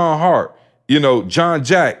out to Sean Hart, John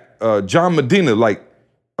Jack, John Medina, like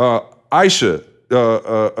Aisha,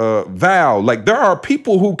 Val. Like, there are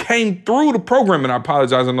people who came through the program, and I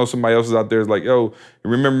apologize. I know somebody else is out there is like, yo,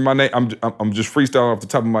 remember my name? I'm just freestyling off the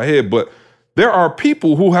top of my head, but there are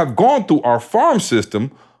people who have gone through our farm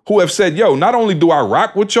system who have said, yo, not only do I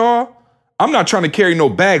rock with y'all, I'm not trying to carry no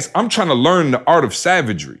bags. I'm trying to learn the art of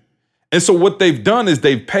savagery. And so what they've done is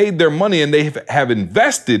they've paid their money and they have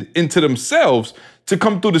invested into themselves to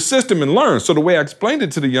come through the system and learn. So the way I explained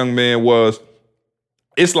it to the young man was,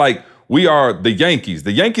 it's like we are the Yankees.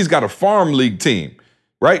 The Yankees got a farm league team,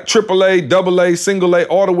 right? AAA, AA, single A,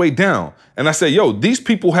 all the way down. And I say, yo, these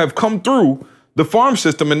people have come through the farm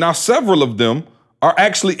system, and now several of them are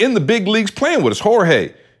actually in the big leagues playing with us.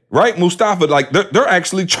 Jorge, right? Mustafa, like they're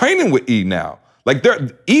actually training with E now. Like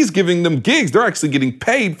E's giving them gigs. They're actually getting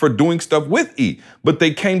paid for doing stuff with E, but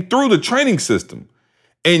they came through the training system.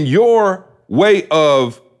 And your way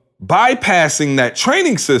of bypassing that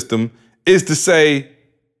training system is to say,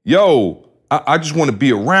 yo, I just want to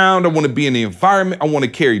be around. I want to be in the environment. I want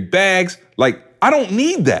to carry bags. Like, I don't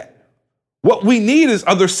need that. What we need is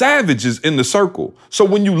other savages in the circle. So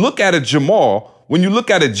when you look at a Jamal, when you look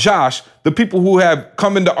at a Josh, the people who have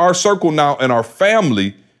come into our circle now and our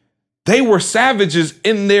family, they were savages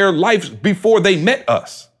in their lives before they met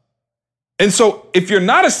us. And so if you're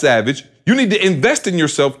not a savage, you need to invest in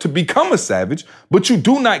yourself to become a savage, but you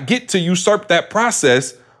do not get to usurp that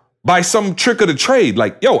process by some trick of the trade.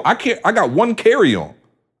 Like, yo, I got one carry-on.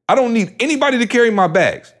 I don't need anybody to carry my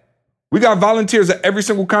bags. We got volunteers at every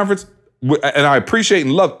single conference, and I appreciate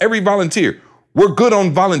and love every volunteer. We're good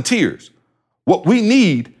on volunteers. What we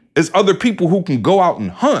need is other people who can go out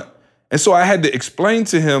and hunt. And so I had to explain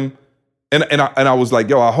to him, and I was like,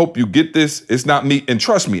 yo, I hope you get this. It's not me. And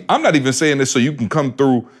trust me, I'm not even saying this so you can come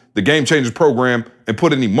through the Game Changers program and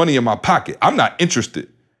put any money in my pocket. I'm not interested.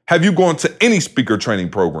 Have you gone to any speaker training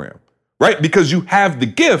program, right? Because you have the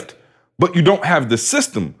gift, but you don't have the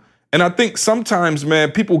system. And I think sometimes,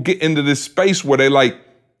 man, people get into this space where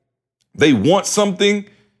they want something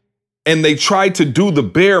and they try to do the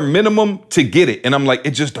bare minimum to get it. And I'm like,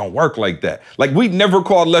 it just don't work like that. Like, we never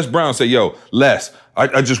called Les Brown and say, yo, Les,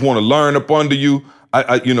 I just want to learn up under you.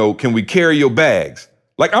 Can we carry your bags?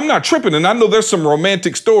 Like, I'm not tripping. And I know there's some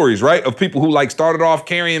romantic stories, right? Of people who like started off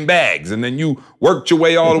carrying bags and then you worked your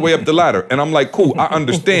way all the way up the ladder. And I'm like, cool, I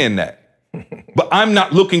understand that. But I'm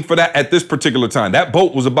not looking for that at this particular time. That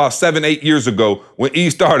boat was about 7-8 years ago when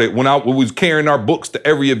E started, when we was carrying our books to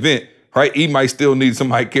every event, right? E might still need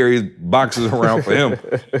somebody to carry his boxes around for him.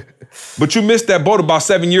 But you missed that boat about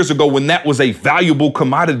 7 years ago when that was a valuable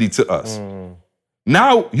commodity to us.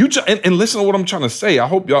 Now, and listen to what I'm trying to say. I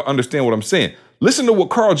hope y'all understand what I'm saying. Listen to what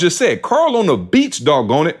Carl just said. Carl on the beach,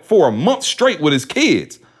 doggone it, for a month straight with his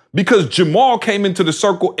kids because Jamal came into the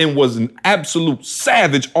circle and was an absolute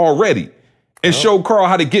savage already and showed Carl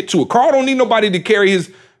how to get to it. Carl don't need nobody to carry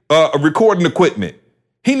his recording equipment.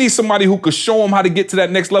 He needs somebody who could show him how to get to that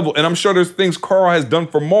next level. And I'm sure there's things Carl has done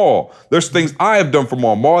for Maul. There's things I have done for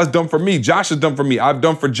Maul. Maul has done for me. Josh has done for me. I've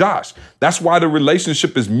done for Josh. That's why the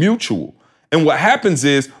relationship is mutual. And what happens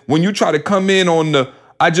is when you try to come in on the,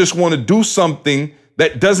 I just want to do something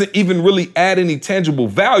that doesn't even really add any tangible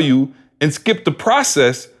value and skip the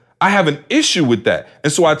process, I have an issue with that.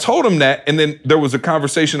 And so I told him that, and then there was a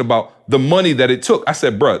conversation about the money that it took. I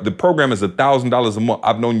said, bruh, the program is $1,000 a month.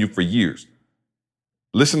 I've known you for years.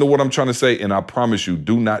 Listen to what I'm trying to say, and I promise you,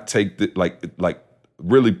 do not take the,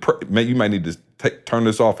 really, you might need to turn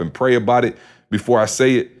this off and pray about it before I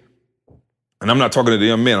say it. And I'm not talking to the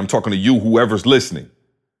young man, I'm talking to you, whoever's listening.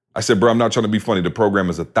 I said, bro, I'm not trying to be funny. The program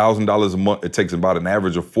is $1,000 a month. It takes about an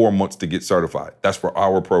average of 4 months to get certified. That's for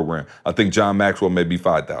our program. I think John Maxwell may be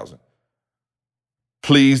 5,000.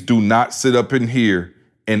 Please do not sit up in here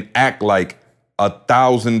and act like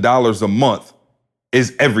 $1,000 a month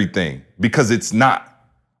is everything, because it's not.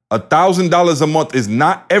 $1,000 a month is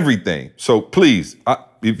not everything. So please,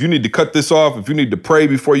 if you need to cut this off, if you need to pray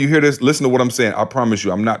before you hear this, listen to what I'm saying. I promise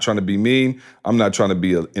you, I'm not trying to be mean. I'm not trying to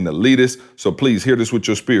be an elitist. So please hear this with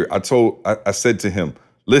your spirit. I said to him,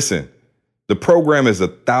 listen, the program is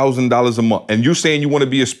 $1,000 a month. And you're saying you want to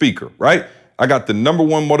be a speaker, right? I got the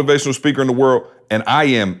 #1 motivational speaker in the world, and I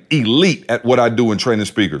am elite at what I do in training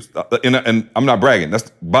speakers. And I'm not bragging.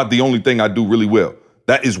 That's about the only thing I do really well.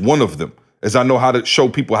 That is one of them, as I know how to show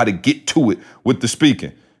people how to get to it with the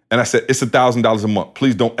speaking. And I said, it's $1,000 a month.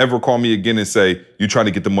 Please don't ever call me again and say, you're trying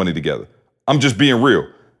to get the money together. I'm just being real.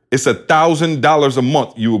 It's $1,000 a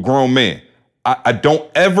month. You a grown man. I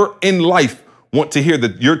don't ever in life want to hear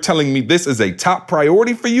that you're telling me this is a top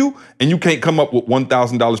priority for you and you can't come up with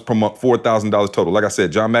 $1,000 per month, $4,000 total. Like I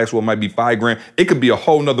said, John Maxwell might be $5,000. It could be a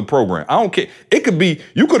whole nother program. I don't care. It could be,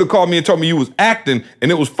 you could have called me and told me you was acting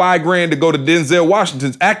and it was $5,000 to go to Denzel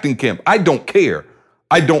Washington's acting camp. I don't care.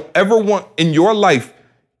 I don't ever want in your life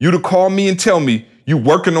you to call me and tell me you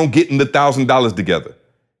working on getting the $1,000 together.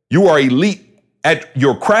 You are elite at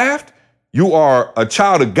your craft. You are a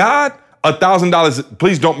child of God. $1,000,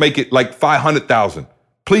 please don't make it like 500,000.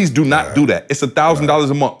 Please do not do that. It's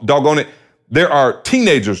 $1,000 a month. Doggone it. There are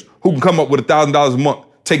teenagers who can come up with $1,000 a month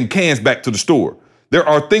taking cans back to the store. There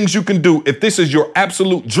are things you can do if this is your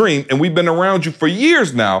absolute dream, and we've been around you for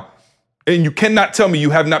years now, and you cannot tell me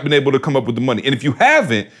you have not been able to come up with the money. And if you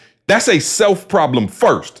haven't, that's a self problem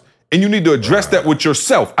first. And you need to address that with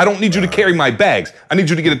yourself. I don't need you to carry my bags. I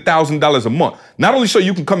need you to get $1,000 a month. Not only so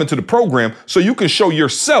you can come into the program, so you can show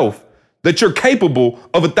yourself that you're capable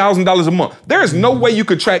of $1,000 a month. There is no way you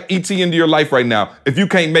could attract ET into your life right now if you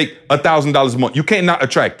can't make $1,000 a month. You can't not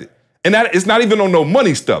attract it. And that it's not even on no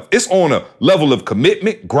money stuff. It's on a level of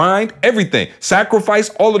commitment, grind, everything, sacrifice,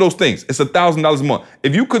 all of those things. It's $1,000 a month.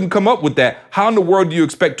 If you couldn't come up with that, how in the world do you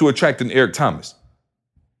expect to attract an Eric Thomas?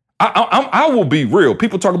 I will be real.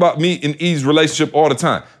 People talk about me and E's relationship all the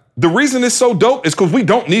time. The reason it's so dope is because we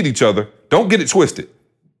don't need each other. Don't get it twisted.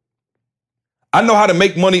 I know how to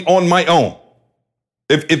make money on my own.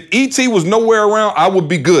 If E.T. was nowhere around, I would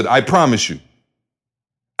be good. I promise you.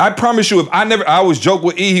 I promise you, if I always joke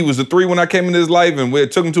with E, he was a 3 when I came into his life and we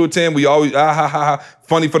took him to a 10. We always,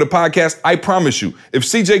 funny for the podcast. I promise you, if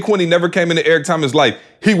CJ Quinney never came into Eric Thomas' life,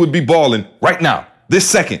 he would be balling right now, this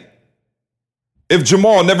second. If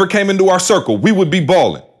Jamal never came into our circle, we would be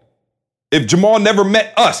balling. If Jamal never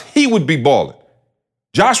met us, he would be balling.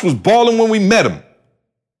 Josh was balling when we met him.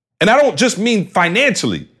 And I don't just mean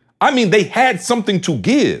financially. I mean, they had something to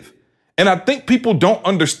give. And I think people don't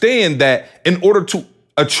understand that in order to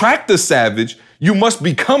attract a savage, you must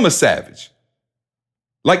become a savage.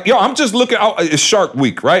 Like, yo, I'm just looking out, it's Shark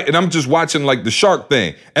Week, right? And I'm just watching like the shark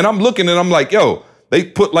thing. And I'm looking and I'm like, yo, they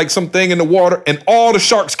put like something in the water and all the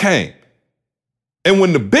sharks came. And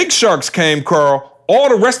when the big sharks came, Carl, all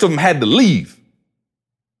the rest of them had to leave.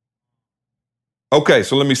 Okay,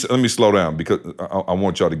 so let me slow down because I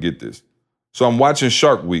want y'all to get this. So I'm watching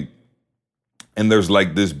Shark Week, and there's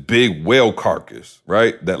like this big whale carcass,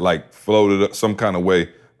 right? That like floated up some kind of way,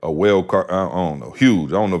 a whale I don't know, huge.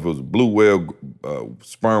 I don't know if it was a blue whale,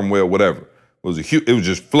 sperm whale, whatever. It was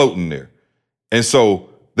just floating there. And so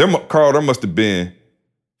Carl, there must have been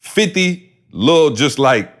 50 little just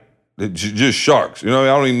sharks. You know what I mean?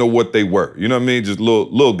 I don't even know what they were. You know what I mean? Just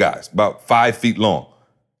little guys, about 5 feet long.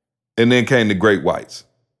 And then came the great whites.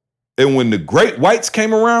 And when the great whites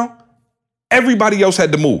came around, everybody else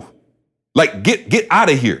had to move. Like, get out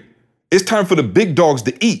of here. It's time for the big dogs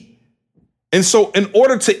to eat. And so in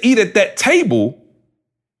order to eat at that table,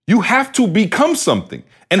 you have to become something.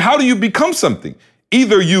 And how do you become something?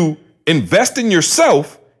 Either you invest in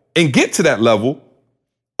yourself and get to that level,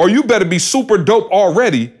 or you better be super dope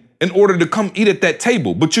already in order to come eat at that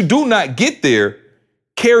table. But you do not get there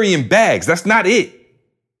carrying bags. That's not it.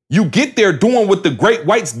 You get there doing what the great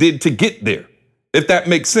whites did to get there, if that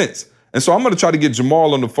makes sense. And so I'm going to try to get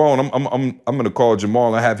Jamal on the phone. I'm going to call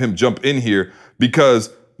Jamal and have him jump in here because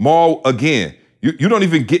Maul, again, you don't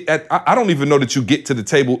even get at, I don't even know that you get to the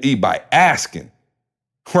table E by asking,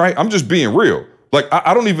 right? I'm just being real. Like,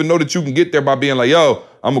 I don't even know that you can get there by being like, yo,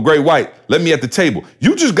 I'm a great white. Let me at the table.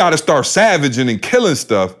 You just got to start savaging and killing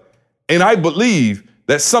stuff. And I believe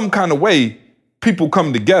that some kind of way people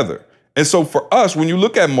come together. And so for us, when you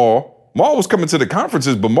look at Maul was coming to the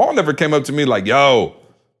conferences, but Maul never came up to me like, yo,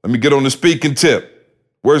 let me get on the speaking tip.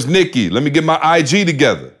 Where's Nikki? Let me get my IG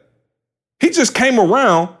together. He just came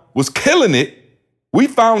around, was killing it. We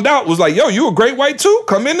found out, was like, yo, you a great white too?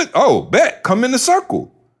 Come in, come in the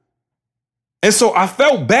circle. And so I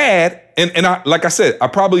felt bad. And I, like I said, I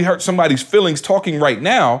probably hurt somebody's feelings talking right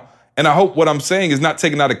now. And I hope what I'm saying is not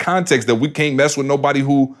taken out of context, that we can't mess with nobody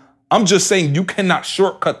who I'm just saying you cannot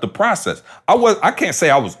shortcut the process. I can't say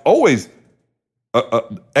I was always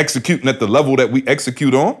executing at the level that we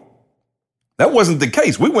execute on. That wasn't the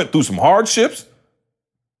case. We went through some hardships,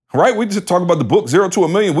 right? We just talk about the book, 0 to a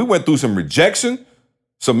Million. We went through some rejection,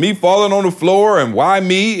 some me falling on the floor and why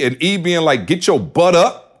me, and E being like, get your butt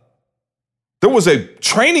up. There was a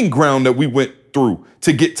training ground that we went through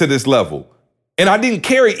to get to this level. And I didn't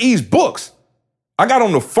carry E's books. I got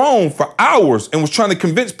on the phone for hours and was trying to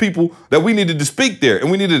convince people that we needed to speak there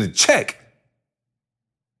and we needed to check.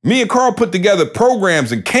 Me and Carl put together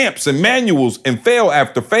programs and camps and manuals and fail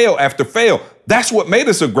after fail after fail. That's what made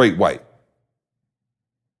us a great white.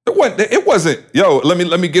 It wasn't, yo,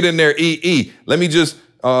 let me get in there, E. Let me just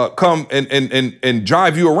come and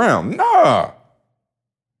drive you around. Nah.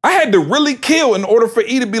 I had to really kill in order for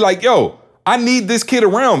E to be like, yo, I need this kid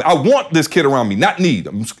around me. I want this kid around me, not need.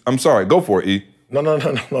 I'm sorry. Go for it, E.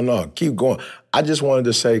 No. Keep going. I just wanted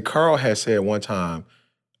to say, Carl had said one time,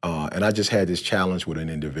 and I just had this challenge with an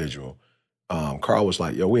individual. Carl was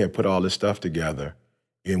like, yo, we had put all this stuff together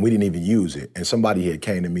and we didn't even use it. And somebody had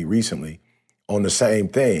came to me recently on the same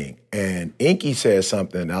thing. And Inky said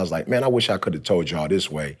something. And I was like, man, I wish I could have told y'all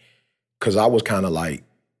this way. Cause I was kind of like,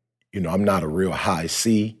 I'm not a real high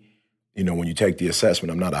C. When you take the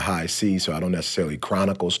assessment, I'm not a high C, so I don't necessarily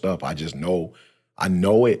chronicle stuff. I just know, I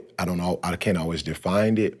know it. I don't know, I can't always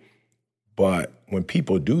define it. But when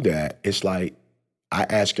people do that, it's like, I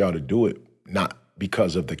ask y'all to do it, not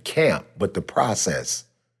because of the camp, but the process.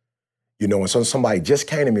 And so somebody just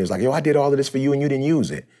came to me and was like, yo, I did all of this for you and you didn't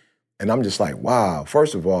use it. And I'm just like, wow,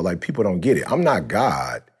 first of all, like people don't get it. I'm not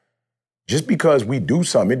God. Just because we do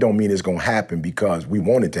something, it don't mean it's gonna happen because we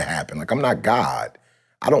want it to happen. Like I'm not God.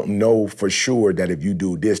 I don't know for sure that if you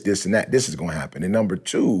do this, this, and that, this is gonna happen. And number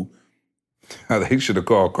two. They should have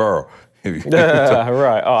called Carl.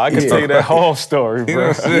 Right. Oh, I can tell you that whole story,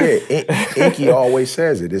 bro. Inky always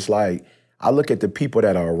says it. It's like, I look at the people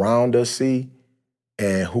that are around us, and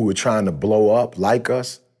who are trying to blow up like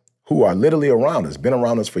us, who are literally around us, been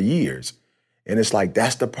around us for years. And it's like,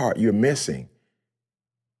 that's the part you're missing.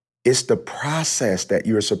 It's the process that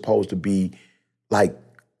you're supposed to be like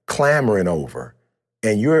clamoring over.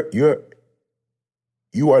 And you are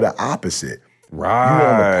the opposite. Right. You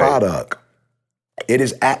are the product. It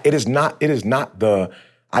is not the,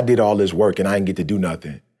 I did all this work and I didn't get to do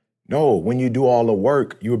nothing. No, when you do all the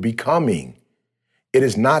work, you're becoming. It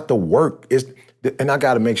is not the work. And I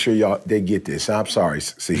got to make sure they get this. I'm sorry.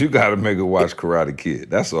 See, you got to make it watch Karate Kid.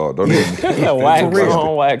 That's all. Don't even. Wax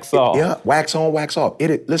on, wax off. Yeah, wax on, wax off.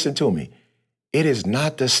 Listen to me. It is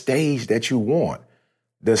not the stage that you want.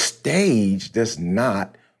 The stage does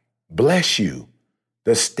not bless you.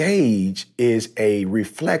 The stage is a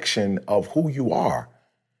reflection of who you are.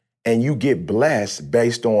 And you get blessed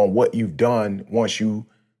based on what you've done once you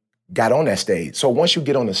got on that stage. So once you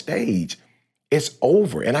get on the stage, it's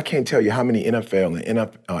over. And I can't tell you how many NFL and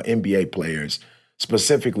NBA players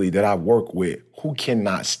specifically that I work with who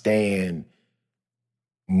cannot stand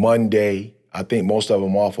Monday. I think most of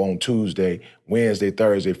them off on Tuesday, Wednesday,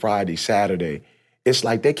 Thursday, Friday, Saturday. It's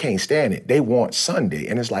like they can't stand it. They want Sunday.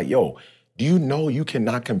 And it's like, yo, do you know you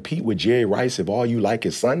cannot compete with Jerry Rice if all you like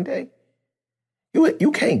is Sunday?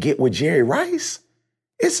 You can't get with Jerry Rice.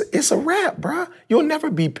 It's a wrap, bruh. You'll never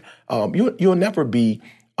be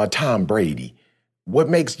Tom Brady. What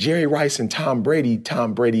makes Jerry Rice and Tom Brady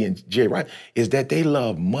and Jerry Rice is that they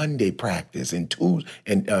love Monday practice and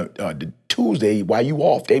Tuesday while you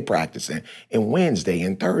off they practicing, and Wednesday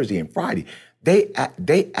and Thursday and Friday.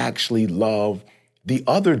 They actually love the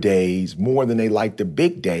other days more than they like the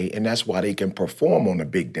big day, and that's why they can perform on the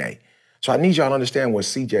big day. So I need y'all to understand what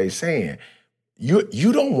CJ is saying.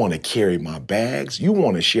 You don't want to carry my bags. You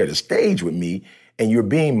want to share the stage with me, and you're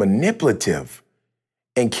being manipulative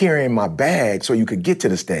and carrying my bag so you could get to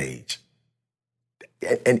the stage.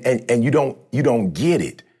 And you don't get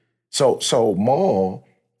it. So Maul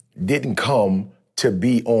didn't come to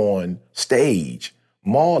be on stage.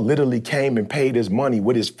 Maul literally came and paid his money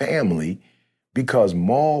with his family because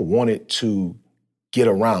Maul wanted to get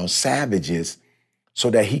around savages so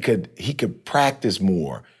that he could practice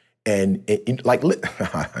more. And like, let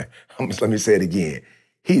me say it again.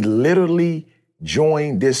 He literally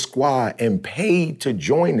joined this squad and paid to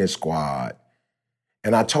join this squad.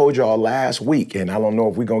 And I told y'all last week, and I don't know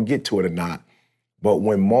if we're going to get to it or not, but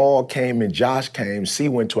when Maul came and Josh came, C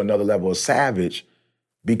went to another level of savage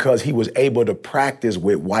because he was able to practice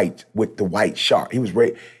with the white shark. He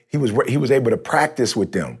was able to practice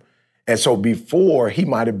with them. And so before, he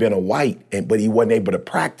might have been a white, but he wasn't able to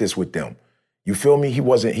practice with them. You feel me? He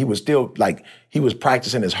was still like, he was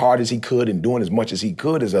practicing as hard as he could and doing as much as he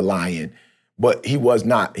could as a lion, but he was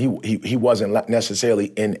not. He wasn't necessarily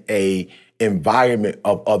in a environment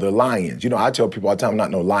of other lions. You know, I tell people all the time, I'm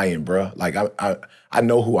not no lion, bro. Like I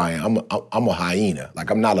know who I am. I'm a hyena.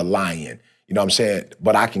 Like I'm not a lion. You know what I'm saying?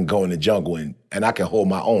 But I can go in the jungle and I can hold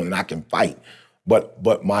my own and I can fight.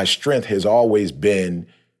 But my strength has always been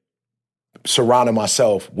surrounding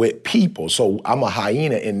myself with people. So I'm a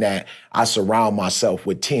hyena in that I surround myself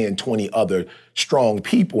with 10, 20 other strong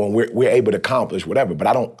people and we're able to accomplish whatever. But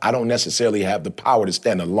I don't necessarily have the power to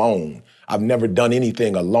stand alone. I've never done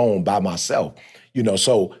anything alone by myself. You know,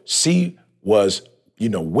 so C was, you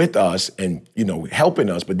know, with us and, you know, helping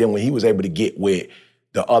us. But then when he was able to get with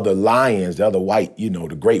the other lions, the other white, you know,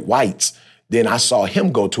 the great whites, then I saw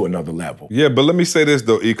him go to another level. Yeah, but let me say this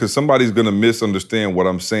though, E, because somebody's gonna misunderstand what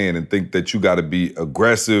I'm saying and think that you gotta be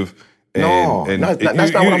aggressive and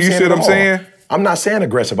that's not what I'm saying. You see what I'm saying? I'm not saying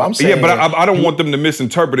aggressive. I'm saying yeah, but I don't want them to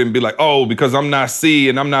misinterpret it and be like, oh, because I'm not C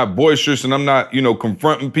and I'm not boisterous and I'm not, you know,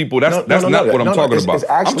 confronting people. That's not what I'm talking about.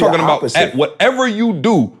 I'm talking about at whatever you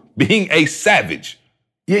do, being a savage.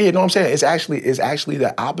 Yeah, you know what I'm saying? It's actually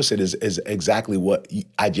the opposite is exactly what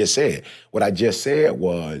I just said. What I just said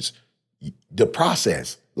was the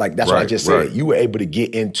process. Like that's what I just said. Right. You were able to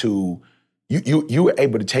get into, you were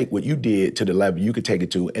able to take what you did to the level you could take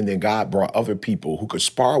it to, and then God brought other people who could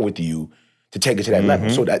spar with you to take it to that level.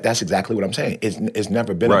 So that's exactly what I'm saying. It's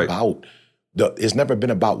never been about it's never been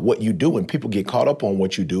about what you do, and people get caught up on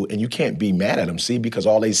what you do, and you can't be mad at them, see, because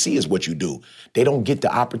all they see is what you do. They don't get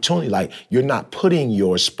the opportunity. Like you're not putting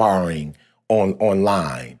your sparring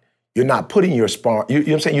online. You're not putting your sparring, you know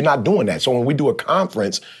what I'm saying? You're not doing that. So when we do a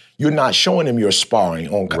conference, you're not showing them your sparring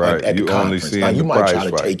at the conference. Now you might try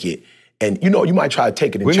to take it, and you might try to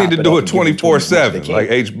take it and we need to do it 24/7, like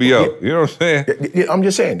HBO. You know what I'm saying? I'm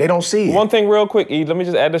just saying, they don't see it. One thing real quick, E, let me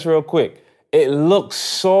just add this real quick. It looks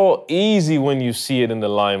so easy when you see it in the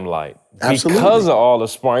limelight. Absolutely. Because of all the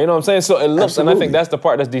sparring, you know what I'm saying? So it looks, and I think that's the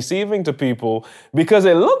part that's deceiving to people because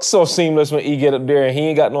it looks so seamless when E get up there and he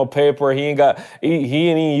ain't got no paper, he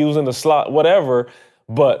ain't using the slot, whatever.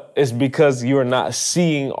 But it's because you're not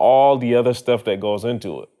seeing all the other stuff that goes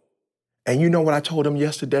into it. And you know what I told him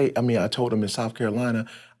yesterday? I mean, I told him in South Carolina,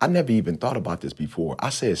 I never even thought about this before. I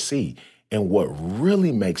said, see, and what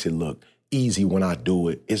really makes it look easy when I do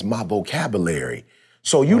it is my vocabulary.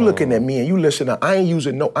 So you looking at me and you listening, I ain't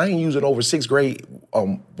using over 6th grade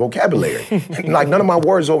vocabulary. Like none of my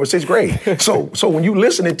words over 6th grade. So when you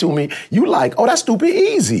listening to me, you like, oh, that's stupid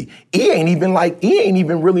easy. He ain't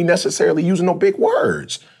even really necessarily using no big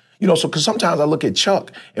words. You know, so because sometimes I look at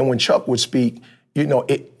Chuck, and when Chuck would speak, you know,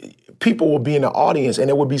 people would be in the audience and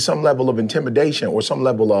there would be some level of intimidation or some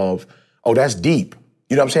level of, oh, that's deep.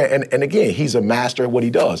 You know what I'm saying? And again, he's a master at what he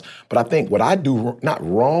does. But I think what I do, not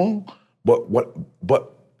wrong,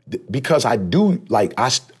 but because I do, like,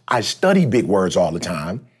 I study big words all the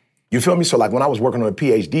time. You feel me? So like when I was working on a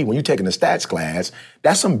PhD, when you're taking a stats class,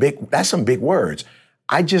 that's some big words.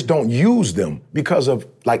 I just don't use them because of,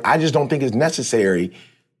 like, I just don't think it's necessary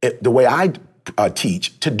the way I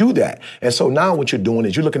teach to do that. And so now what you're doing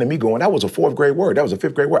is you're looking at me going, that was a 4th grade word. That was a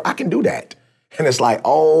 5th grade word. I can do that. And it's like,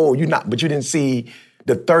 oh, but you didn't see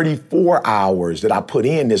the 34 hours that I put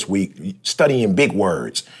in this week studying big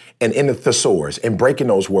words and in the thesaurus and breaking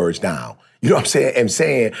those words down. You know what I'm saying? And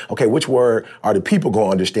saying, okay, which word are the people going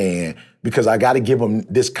to understand? Because I got to give them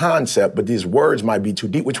this concept, but these words might be too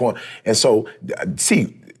deep. Which one? And so,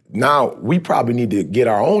 see, now we probably need to get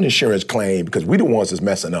our own insurance claim because we the ones that's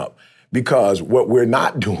messing up. Because what we're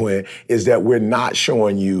not doing is that we're not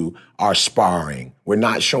showing you our sparring. We're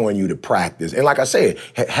not showing you the practice. And like I said,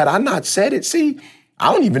 had I not said it, see,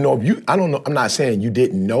 I don't even know if I don't know. I'm not saying you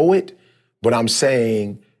didn't know it, but I'm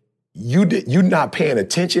saying you're not paying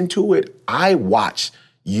attention to it. I watched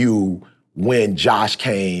you when Josh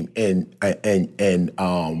came and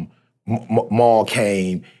Maul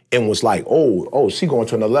came and was like, oh, she going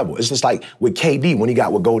to another level. It's just like with KD when he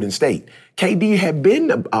got with Golden State. KD had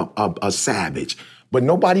been a savage, but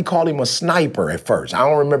nobody called him a sniper at first. I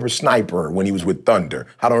don't remember sniper when he was with Thunder.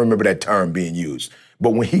 I don't remember that term being used.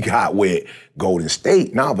 But when he got with Golden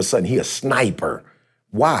State, now all of a sudden he a sniper.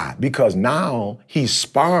 Why? Because now he's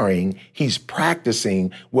sparring, he's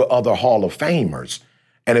practicing with other Hall of Famers.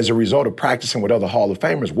 And as a result of practicing with other Hall of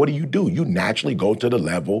Famers, what do? You naturally go to the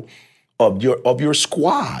level of your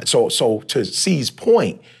squad. So to C's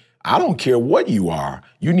point, I don't care what you are.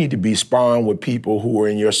 You need to be sparring with people who are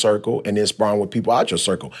in your circle and then sparring with people out your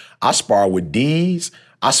circle. I spar with D's.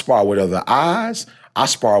 I spar with other I's. I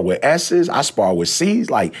spar with S's. I spar with C's.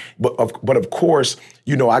 But of course,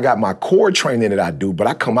 you know, I got my core training that I do, but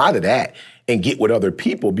I come out of that and get with other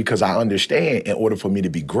people because I understand in order for me to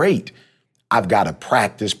be great, I've got to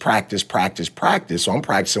practice. So I'm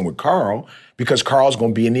practicing with Carl because Carl's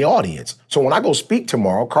going to be in the audience. So when I go speak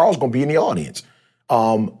tomorrow, Carl's going to be in the audience.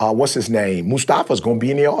 What's his name? Mustafa's going to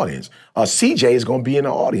be in the audience. CJ is going to be in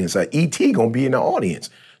the audience. ET going to be in the audience.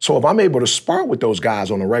 So if I'm able to spar with those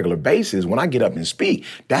guys on a regular basis, when I get up and speak,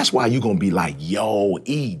 that's why you're going to be like, yo,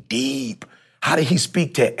 E Deep. How did he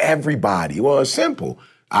speak to everybody? Well, it's simple.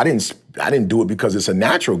 I didn't do it because it's a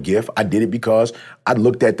natural gift. I did it because I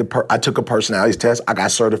looked at I took a personality test. I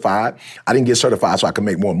got certified. I didn't get certified so I could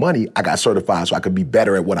make more money. I got certified so I could be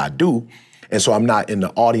better at what I do. And so I'm not in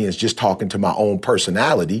the audience just talking to my own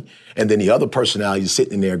personality. And then the other personality is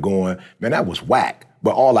sitting there going, man, that was whack.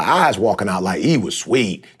 But all the eyes walking out like, he was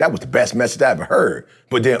sweet. That was the best message I ever heard.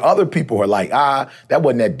 But then other people are like, that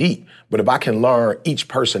wasn't that deep. But if I can learn each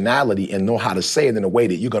personality and know how to say it in a way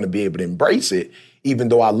that you're going to be able to embrace it, even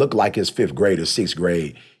though I look like it's 5th grade or 6th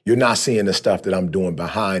grade, you're not seeing the stuff that I'm doing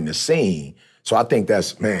behind the scene. So I think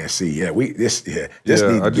that's, man, this needs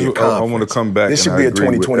to be a conference. I want to come back. This should be a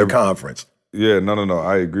 2020 conference. Yeah, no.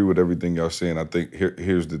 I agree with everything y'all saying. I think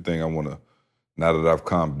here's the thing I want to, now that I've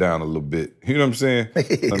calmed down a little bit, you know what I'm saying?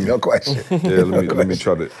 No question. Yeah, let me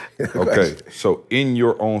try to. Okay, so in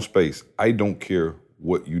your own space, I don't care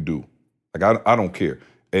what you do. Like I don't care.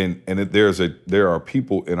 And there are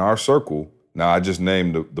people in our circle. Now I just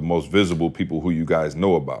named the most visible people who you guys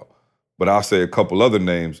know about, but I'll say a couple other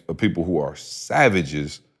names of people who are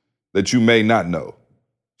savages that you may not know.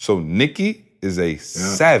 So Nikki is a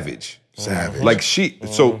savage. Savage. Like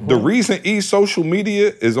so the reason social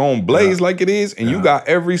media is on blaze like it is, and you got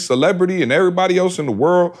every celebrity and everybody else in the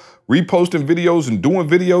world reposting videos and doing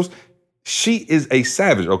videos, she is a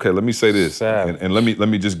savage. Okay, let me say this, and let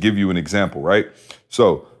me just give you an example, right?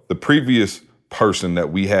 So the previous person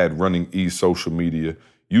that we had running E's social media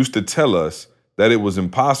used to tell us that it was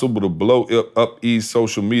impossible to blow up E's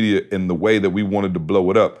social media in the way that we wanted to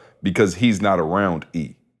blow it up because he's not around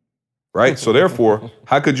E. Right? So therefore,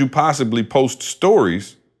 how could you possibly post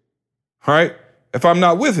stories, right, if I'm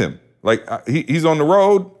not with him? Like, he's on the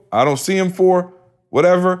road, I don't see him for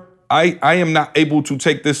whatever. I am not able to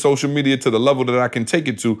take this social media to the level that I can take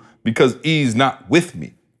it to because E's not with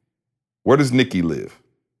me. Where does Nikki live?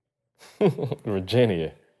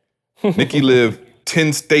 Virginia. Nikki live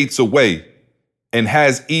 10 states away and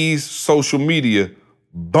has E's social media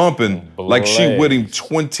bumping like she with him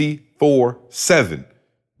 24/7.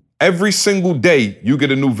 Every single day, you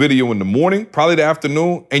get a new video in the morning, probably the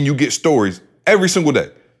afternoon, and you get stories every single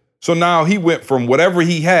day. So now he went from whatever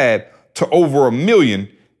he had to over 1 million,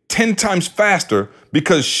 10 times faster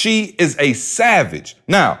because she is a savage.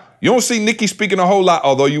 Now, you don't see Nikki speaking a whole lot,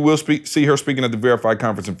 although you will see her speaking at the Verified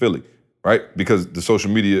Conference in Philly, right? Because the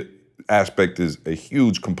social media aspect is a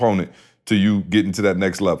huge component to you getting to that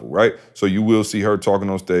next level, right? So you will see her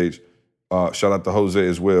talking on stage. Shout out to Jose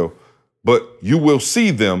as well. But you will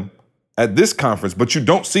see them at this conference, but you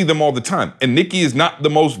don't see them all the time. And Nikki is not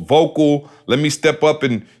the most vocal, let me step up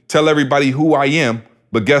and tell everybody who I am.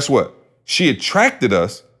 But guess what? She attracted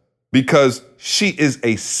us because she is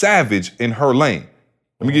a savage in her lane.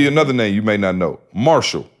 Let me give you another name you may not know.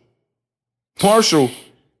 Marshall. Marshall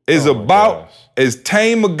is as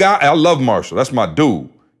tame a guy. I love Marshall. That's my dude.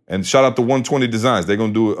 And shout out to 120 Designs. They're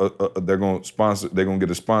gonna do they're gonna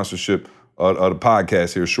get a sponsorship of the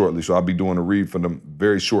podcast here shortly. So I'll be doing a read for them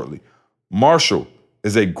very shortly. Marshall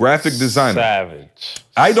is a graphic designer. Savage.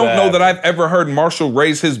 I don't know that I've ever heard Marshall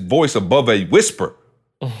raise his voice above a whisper.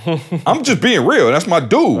 I'm just being real. That's my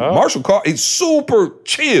dude. Marshall he's super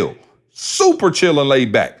chill and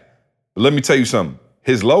laid back. But let me tell you something.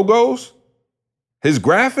 His logos, his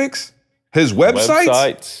graphics, his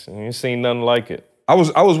websites. You ain't seen nothing like it. I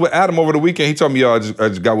was with Adam over the weekend. He told me, I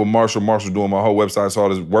just got with Marshall. Marshall doing my whole website. I saw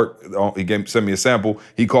his work. He sent me a sample.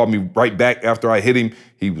 He called me right back after I hit him.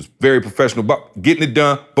 He was very professional about getting it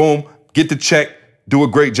done. Boom, get the check, do a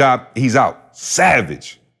great job. He's out.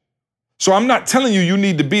 Savage. So I'm not telling you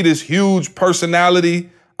need to be this huge personality.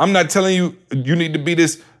 I'm not telling you need to be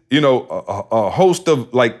this, a host of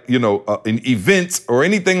in events or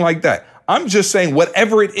anything like that. I'm just saying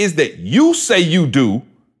whatever it is that you say you do,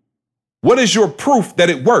 what is your proof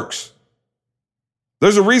that it works?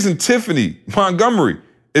 There's a reason Tiffany Montgomery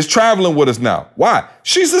is traveling with us now. Why?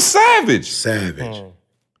 She's a savage.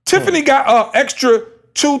 Tiffany got extra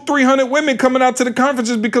 200-300 women coming out to the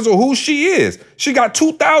conferences because of who she is. She got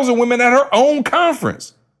 2,000 women at her own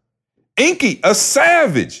conference. Inky, a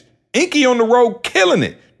savage. Inky on the road killing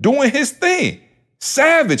it, doing his thing.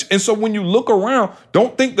 Savage. And so when you look around,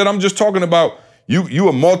 don't think that I'm just talking about you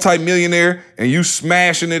a multimillionaire and you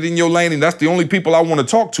smashing it in your lane and that's the only people I want to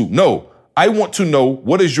talk to. No, I want to know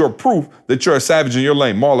what is your proof that you're a savage in your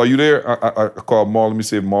lane. Maul, are you there? I called Maul. Let me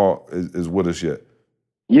see if Maul is with us yet.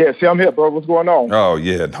 Yeah, see, I'm here, bro. What's going on? Oh,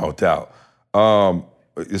 yeah, no doubt.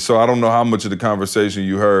 So I don't know how much of the conversation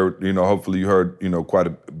you heard. Hopefully you heard, quite a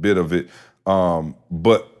bit of it.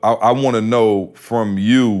 But I want to know from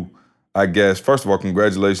you, I guess, first of all,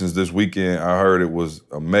 congratulations this weekend. I heard it was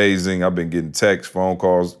amazing. I've been getting texts, phone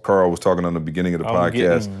calls. Carl was talking on the beginning of the podcast.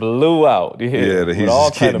 Getting blew out. Yeah, that he's with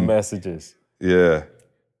all kind of messages. Yeah.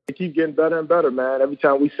 It keeps getting better and better, man. Every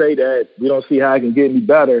time we say that, we don't see how it can get any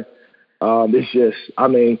better. It's just,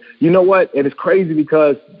 you know what? And it's crazy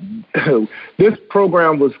because this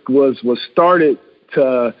program was started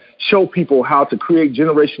to show people how to create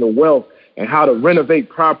generational wealth and how to renovate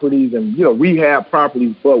properties and, rehab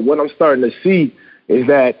properties. But what I'm starting to see is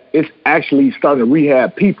that it's actually starting to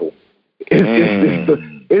rehab people.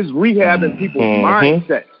 It's rehabbing people's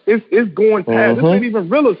mindset. It's going past. It's not even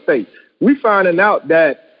real estate. We finding out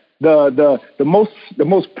that the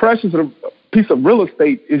most precious piece of real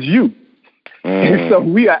estate is you. And so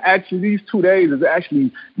we are actually, these 2 days is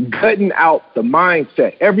actually gutting out the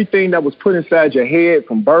mindset. Everything that was put inside your head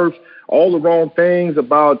from birth, all the wrong things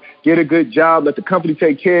about get a good job, let the company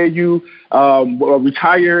take care of you,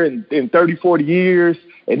 retire in 30, 40 years.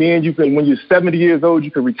 And then you can, when you're 70 years old,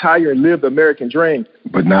 you can retire and live the American dream.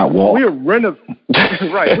 But not walk. We're renovating.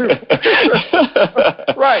 Right.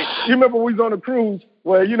 Right. You remember we was on a cruise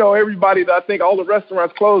where, everybody, I think all the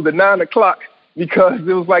restaurants closed at 9 o'clock. Because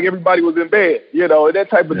it was like everybody was in bed, that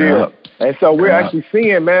type of deal. And so we're actually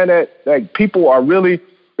seeing, man, that people are really,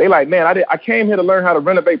 they like, man, I came here to learn how to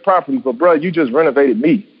renovate properties, but, bro, you just renovated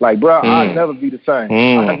me. Like, bro, I'll never be the same.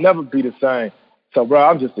 I'll never be the same. So, bro,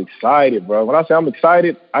 I'm just excited, bro. When I say I'm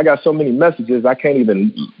excited, I got so many messages, I can't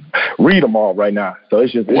even read them all right now. So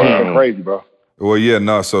it's just crazy, bro. Well, yeah,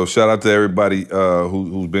 no. So shout out to everybody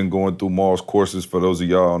who's been going through Maul's courses. For those of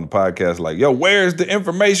y'all on the podcast, like, yo, where's the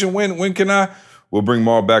information? When can I? We'll bring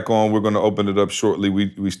Maul back on. We're going to open it up shortly.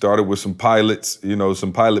 We started with some pilots,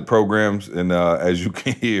 some pilot programs, and as you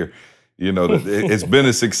can hear, it's been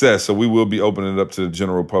a success. So we will be opening it up to the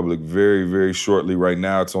general public very, very shortly. Right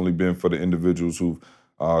now, it's only been for the individuals who've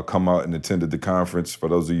come out and attended the conference. For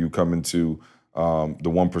those of you coming to the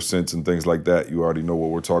 1% and things like that, you already know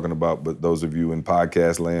what we're talking about. But those of you in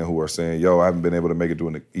podcast land who are saying, yo, I haven't been able to make it to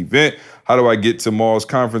an event, how do I get to Maul's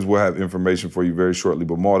conference? We'll have information for you very shortly.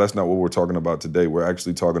 But Maul, that's not what we're talking about today. We're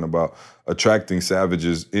actually talking about attracting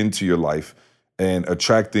savages into your life and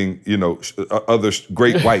attracting, other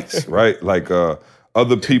great whites, right? Like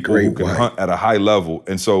other people who can hunt at a high level.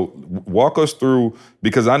 And so walk us through,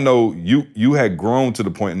 because I know you had grown to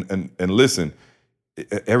the point, and listen,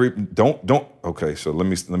 okay, so let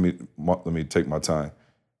me take my time.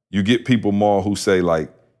 You get people, Maul, who say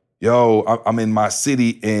like, yo, I'm in my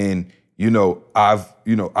city and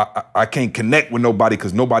I can't connect with nobody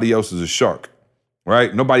because nobody else is a shark,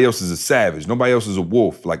 right? Nobody else is a savage. Nobody else is a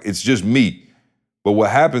wolf. Like, it's just me. But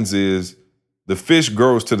what happens is the fish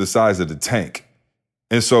grows to the size of the tank.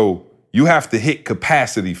 And so you have to hit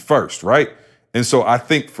capacity first, right? And so I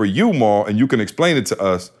think for you, Maul, and you can explain it to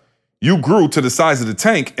us, you grew to the size of the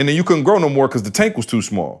tank, and then you couldn't grow no more because the tank was too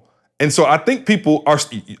small. And so I think people are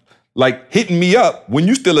like hitting me up when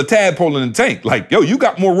you still a tadpole in the tank. Like, yo, you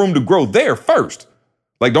got more room to grow there first.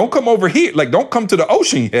 Like, don't come over here. Like, don't come to the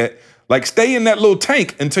ocean yet. Like, stay in that little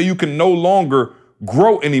tank until you can no longer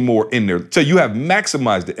grow anymore in there, till you have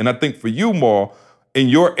maximized it. And I think for you, Maul, in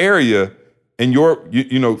your area, in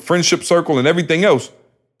your friendship circle and everything else,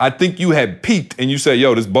 I think you had peaked and you said,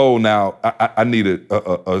 yo, this bowl now, I need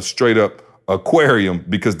a straight up aquarium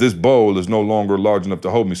because this bowl is no longer large enough to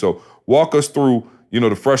hold me. So walk us through,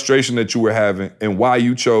 the frustration that you were having and why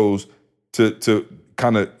you chose to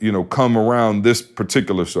kind of, come around this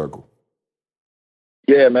particular circle.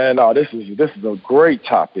 Yeah, man, no, this is a great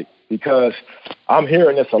topic because I'm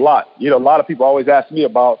hearing this a lot. A lot of people always ask me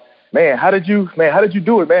about, man, how did you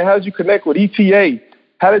do it, man? How did you connect with ETA?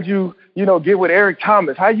 How did you, get with Eric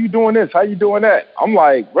Thomas? How you doing this? How you doing that? I'm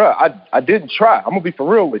like, bro, I didn't try. I'm going to be for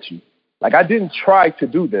real with you. Like, I didn't try to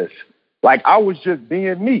do this. Like, I was just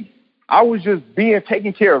being me. I was just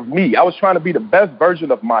taking care of me. I was trying to be the best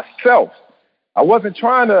version of myself. I wasn't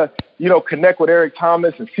trying to, connect with Eric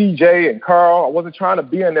Thomas and CJ and Carl. I wasn't trying to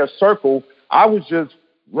be in their circle. I was just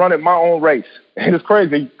running my own race. And it's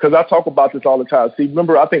crazy because I talk about this all the time. See,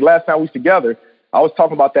 remember, I think last time we was together, I was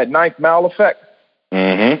talking about that 9th mile effect.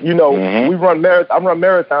 Mm-hmm. We run I run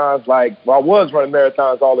marathons I was running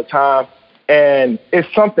marathons all the time. And it's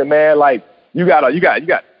something, man, like you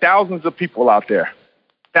got thousands of people out there,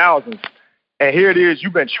 thousands. And here it is,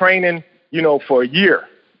 you've been training, for a year.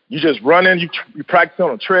 You just running, you practice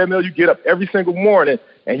on a treadmill, you get up every single morning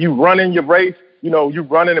and you running your race, you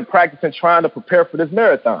running and practicing trying to prepare for this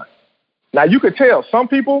marathon. Now you could tell some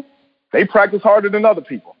people, they practice harder than other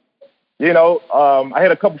people. I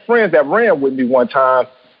had a couple friends that ran with me one time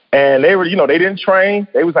and they were, they didn't train.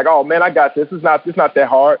 They was like, oh man, I got this. It's not that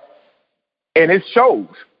hard. And it shows.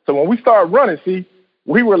 So when we started running,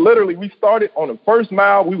 we started on the first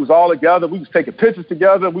mile. We was all together. We was taking pictures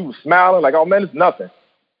together. We was smiling like, oh man, it's nothing.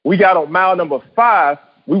 We got on mile number 5.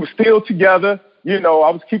 We were still together. I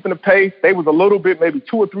was keeping the pace. They was a little bit, maybe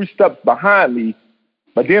 2 or 3 steps behind me.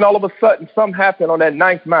 But then all of a sudden, something happened on that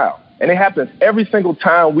 9th mile. And it happens every single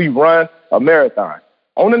time we run a marathon.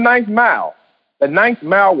 On the 9th mile, the 9th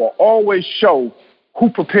mile will always show who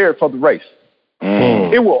prepared for the race.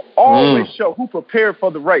 It will always show who prepared for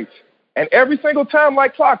the race. And every single time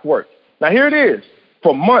like clockwork. Now, here it is.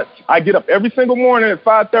 For months, I get up every single morning at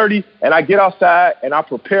 5:30, and I get outside, and I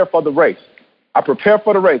prepare for the race.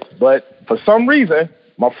 But for some reason,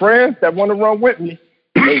 my friends that want to run with me,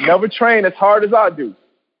 they never train as hard as I do.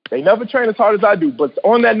 But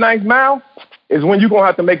on that 9th mile is when you're going to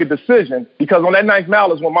have to make a decision, because on that 9th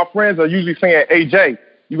mile is when my friends are usually saying, hey, Jay,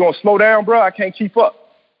 you going to slow down, bro? I can't keep up.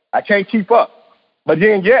 But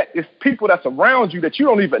then yet, it's people that's around you that you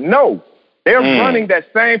don't even know. They're running that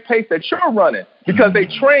same pace that you're running because they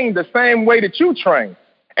train the same way that you train.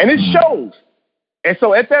 And it shows. And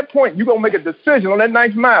so at that point, you're going to make a decision on that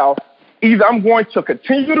 9th mile. Either I'm going to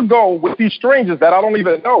continue to go with these strangers that I don't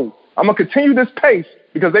even know. I'm going to continue this pace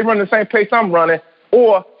because they run the same pace I'm running.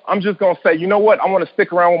 Or I'm just going to say, you know what? I want to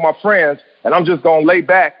stick around with my friends, and I'm just going to lay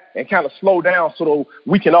back and kind of slow down so that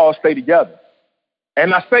we can all stay together.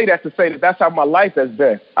 And I say that to say that that's how my life has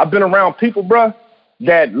been. I've been around people, bruh,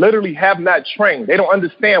 that literally have not trained. They don't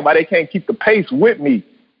understand why they can't keep the pace with me.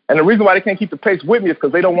 And the reason why they can't keep the pace with me is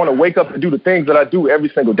because they don't want to wake up and do the things that I do every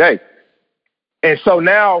single day. And so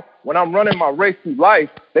now when I'm running my race through life,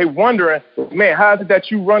 they wondering, man, how is it that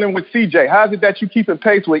you running with CJ? How is it that you keeping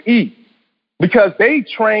pace with E? Because they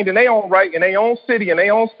trained in their own right, in their own city, in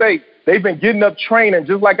their own state. They've been getting up training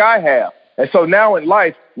just like I have. And so now in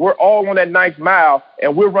life, we're all on that 9th mile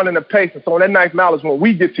and we're running the pace. And so on that 9th mile is when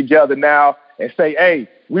we get together now and say, hey,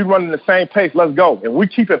 we're running the same pace. Let's go. And we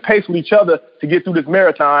keep it pace with each other to get through this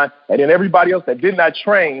marathon. And then everybody else that did not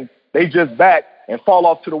train, they just back and fall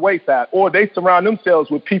off to the wayside, or they surround themselves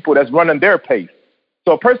with people that's running their pace.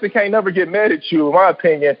 So a person can't never get mad at you, in my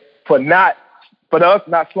opinion, for us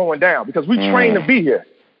not slowing down, because we train to be here.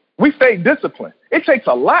 We stay disciplined. It takes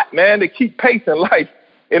a lot, man, to keep pace in life.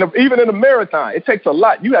 Even in a marathon, it takes a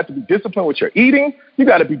lot. You have to be disciplined with your eating. You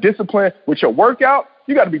got to be disciplined with your workout.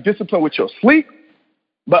 You got to be disciplined with your sleep.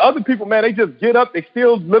 But other people, man, they just get up. They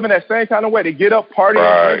still living that same kind of way. They get up,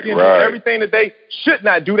 partying, drinking, doing everything that they should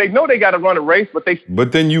not do. They know they got to run a race, but they...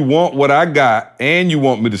 But then you want what I got, and you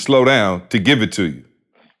want me to slow down to give it to you.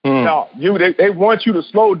 No, they want you to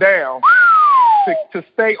slow down to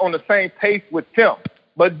stay on the same pace with them.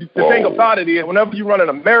 But the thing about it is, whenever you're running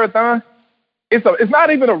a marathon, it's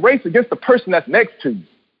not even a race against the person that's next to you.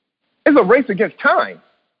 It's a race against time.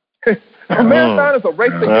 A marathon is a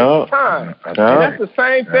race against time. And that's the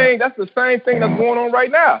same thing. That's the same thing that's going on right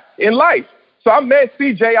now in life. So I met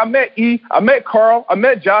CJ, I met E, I met Carl, I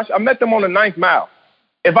met Josh. I met them on the 9th mile.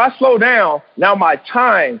 If I slow down, now my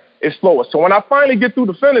time is slower. So when I finally get through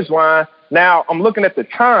the finish line, now I'm looking at the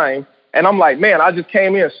time, and I'm like, man, I just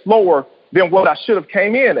came in slower than what I should have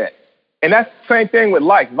came in at. And that's the same thing with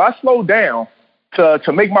life. If I slow down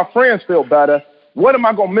to make my friends feel better, what am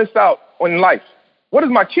I going to miss out on in life? What is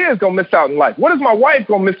my kids going to miss out in life? What is my wife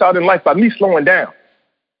going to miss out in life by me slowing down?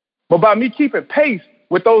 But by me keeping pace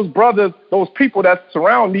with those brothers, those people that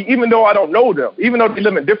surround me, even though I don't know them, even though they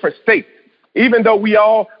live in different states, even though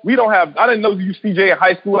I didn't know you CJ in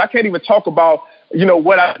high school. I can't even talk about,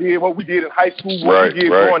 what we did in high school, what we did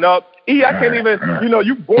growing up. I can't even,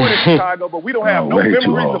 you born in Chicago, but we don't have no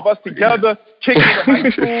memories of us together, kicking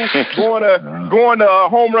in high school, going to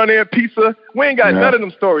Home Run Air Pizza. We ain't got none of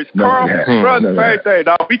them stories. Carl, brother, same thing,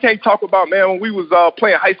 dog. We can't talk about, man, when we was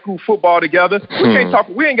playing high school football together.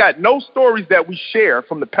 We ain't got no stories that we share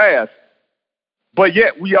from the past, but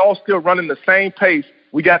yet we all still running the same pace.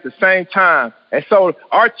 We got the same time. And so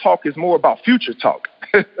our talk is more about future talk.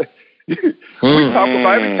 We talk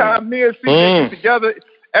about every time me and CJ get together,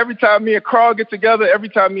 every time me and Carl get together, every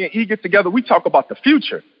time me and E get together, we talk about the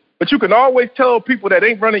future. But you can always tell people that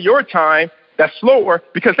ain't running your time that's slower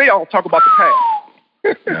because they all talk about the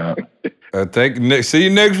past. See you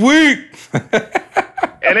next week.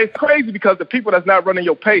 And it's crazy because the people that's not running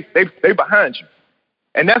your pace, they behind you.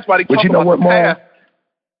 And that's why they talk about the past.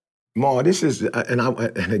 Ma, this is,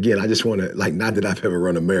 and again, I just want to, like, not that I've ever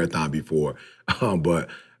run a marathon before, but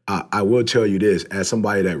I will tell you this, as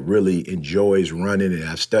somebody that really enjoys running and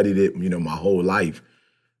I've studied it, my whole life,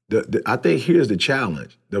 I think here's the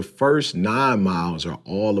challenge. The first 9 miles are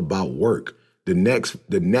all about work. The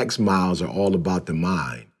next miles are all about the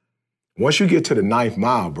mind. Once you get to the 9th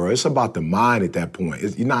mile, bro, it's about the mind at that point.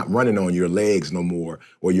 You're not running on your legs no more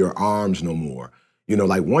or your arms no more.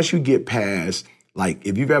 Like once you get past, like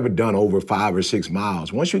if you've ever done over 5 or 6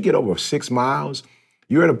 miles, once you get over 6 miles,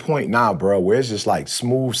 you're at a point now, bro, where it's just like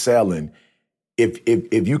smooth sailing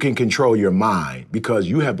if you can control your mind, because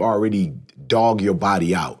you have already dogged your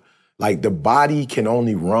body out. Like the body can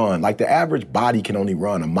only run, like the average body can only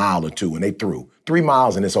run a mile or 2 and they through. 3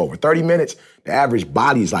 miles and it's over. 30 minutes, the average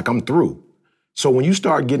body is like, I'm through. So when you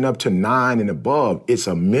start getting up to 9 and above, it's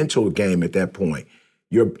a mental game at that point.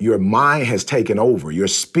 Your mind has taken over. Your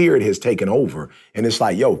spirit has taken over. And it's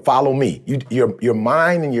like, yo, follow me. Your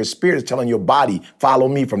mind and your spirit is telling your body, follow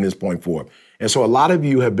me from this point forward. And so a lot of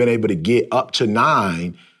you have been able to get up to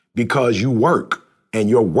 9 because you work. And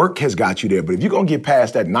your work has got you there. But if you're going to get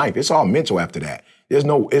past that 9th, it's all mental after that. There's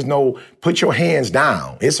no, put your hands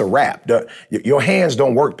down. It's a wrap. Your hands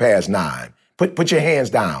don't work past 9. Put your hands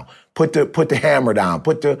down. Put the hammer down.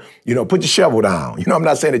 Put the shovel down. I'm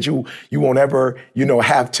not saying that you won't ever,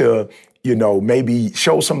 have to, maybe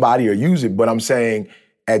show somebody or use it. But I'm saying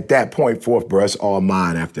at that point forth, bro, it's all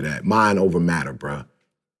mind after that. Mind over matter, bro.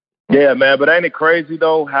 Yeah, man. But ain't it crazy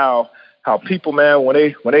though how people, man,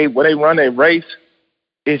 when they run a race,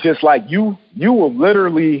 it's just like you will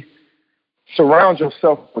literally surround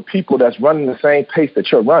yourself with people that's running the same pace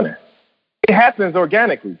that you're running. It happens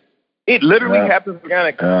organically. It literally happens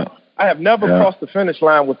organically. Yeah. I have never crossed the finish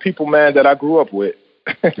line with people, man, that I grew up with.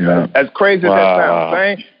 As crazy as that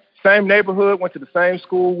sounds, same neighborhood, went to the same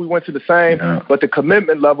school, we went to the same, but the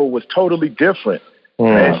commitment level was totally different.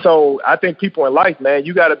 And so I think people in life, man,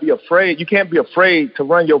 you got to be afraid. You can't be afraid to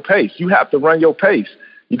run your pace. You have to run your pace.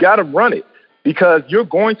 You got to run it. Because you're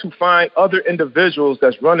going to find other individuals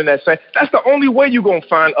that's running that same. That's the only way you're going to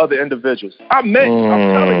find other individuals. I'm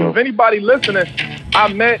telling you, if anybody listening,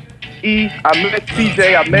 I met E, I met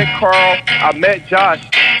CJ, I met Carl, I met Josh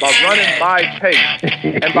by running my pace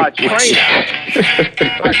and by training.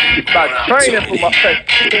 by training for my pace.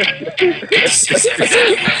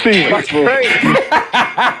 By training.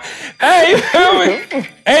 Hey,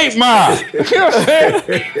 8 Mile. You know what I'm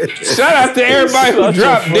saying? Shout out to everybody who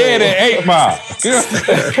dropped dead at 8 Mile. You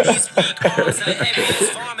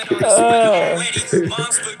know?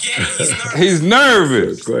 He's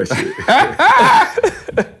nervous.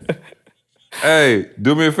 Hey,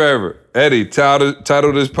 do me a favor. Eddie,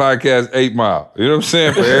 title this podcast 8 Mile. You know what I'm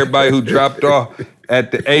saying? For everybody who dropped off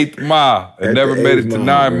at the 8th mile and never made it to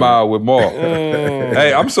 9 Mile with Maul.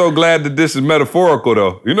 Hey, I'm so glad that this is metaphorical,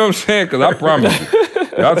 though. You know what I'm saying? Because I promise you,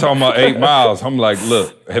 y'all talking about 8 miles. I'm like,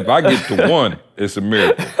 look, if I get to 1, it's a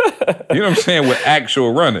miracle. You know what I'm saying? With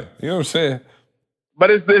actual running. You know what I'm saying?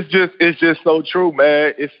 But it's just so true,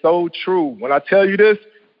 man. It's so true. When I tell you this,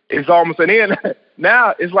 it's almost an end.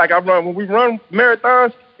 Now it's like when we run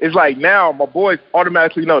marathons, it's like now my boys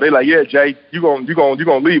automatically know. They're like, yeah, Jay, you gonna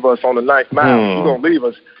leave us on the 9th mile. You're gonna leave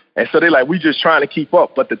us. And so they're like, we just trying to keep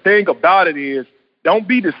up. But the thing about it is, don't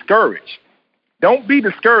be discouraged. Don't be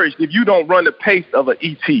discouraged if you don't run the pace of an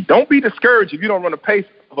ET. Don't be discouraged if you don't run the pace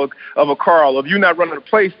of a Carl, if you're not running a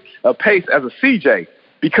pace as a CJ.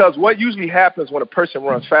 Because what usually happens when a person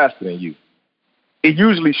runs faster than you, it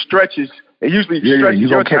usually stretches. You're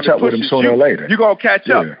going to catch up with them sooner or later. You're going to catch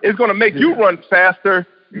up. It's going to make you run faster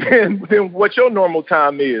than what your normal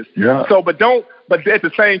time is. Yeah. So, but at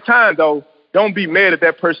the same time, though, don't be mad if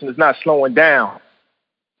that person is not slowing down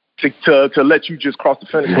to let you just cross the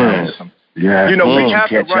finish line with them. Yeah. We have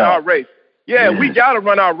to run our race. Yeah, we got to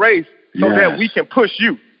run our race so that we can push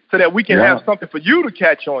you, so that we can have something for you to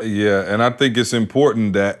catch on. Yeah, and I think it's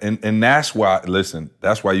important that, and that's why,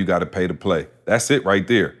 that's why you got to pay to play. That's it right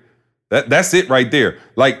there. That's it right there.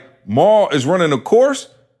 Like, Maul is running a course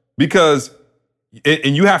because,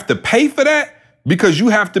 and you have to pay for that because you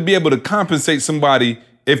have to be able to compensate somebody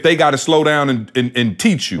if they got to slow down and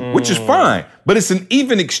teach you, which is fine. But it's an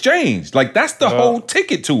even exchange. Like, that's the whole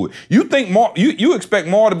ticket to it. You think Maul, you expect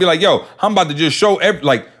Maul to be like, yo, I'm about to just show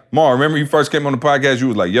Maul, remember you first came on the podcast, you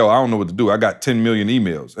was like, yo, I don't know what to do. I got 10 million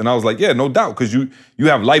emails. And I was like, yeah, no doubt, because you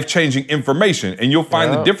have life-changing information. And you'll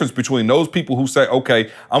find the difference between those people who say,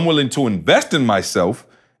 okay, I'm willing to invest in myself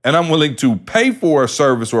and I'm willing to pay for a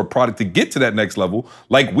service or a product to get to that next level,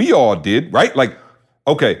 like we all did, right? Like,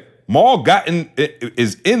 okay, Maul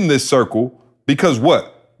is in this circle because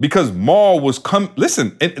what? because Maul was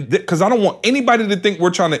listen, because I don't want anybody to think we're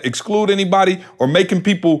trying to exclude anybody or making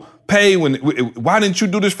people pay why didn't you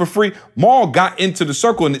do this for free? Maul got into the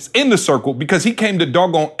circle, and it's in the circle because he came to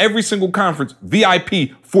doggone every single conference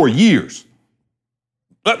VIP for years.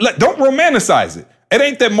 Don't romanticize it. It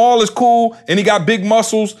ain't that Maul is cool and he got big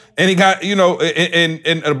muscles and he got,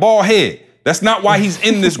 and a bald head. That's not why he's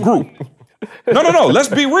in this group. No. Let's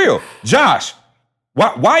be real. Josh,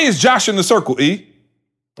 why is Josh in the circle, E?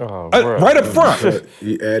 Right up front.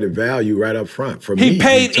 He added value right up front. He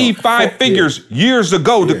paid E 5 figures years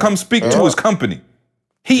ago to come speak to his company.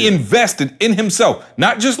 He invested in himself.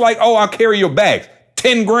 Not just like, I'll carry your bags.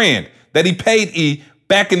 10 grand that he paid E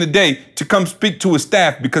back in the day to come speak to his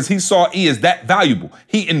staff because he saw E as that valuable.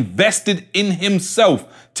 He invested in himself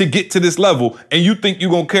to get to this level, and you think you're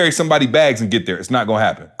going to carry somebody's bags and get there. It's not going to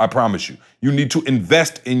happen. I promise you. You need to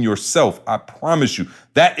invest in yourself. I promise you.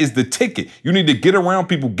 That is the ticket. You need to get around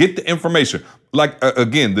people, get the information. Like,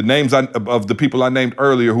 again, the names of the people I named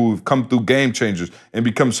earlier who have come through Game Changers and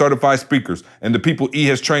become certified speakers, and the people E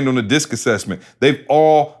has trained on the DISC assessment, they've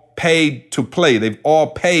all paid to play. They've all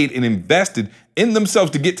paid and invested in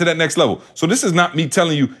themselves to get to that next level. So this is not me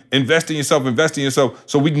telling you, invest in yourself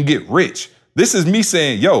so we can get rich. This is me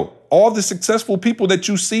saying, all the successful people that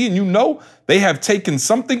you see and they have taken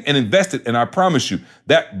something and invested. And I promise you,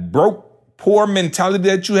 that broke, poor mentality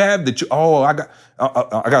that you have, that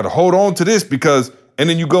I got to hold on to this because, and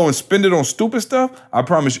then you go and spend it on stupid stuff. I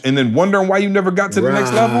promise you. And then wondering why you never got to the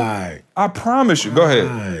next level. I promise you. Go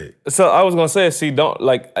ahead. So I was gonna say,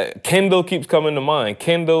 Kendall keeps coming to mind.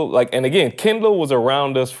 Kendall, and again, Kendall was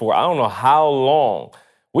around us for I don't know how long.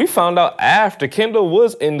 We found out after Kendall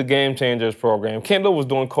was in the Game Changers program. Kendall was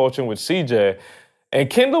doing coaching with CJ, and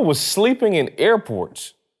Kendall was sleeping in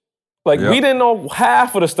airports. We didn't know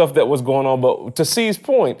half of the stuff that was going on, but to C's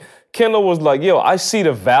point, Kendall was like, I see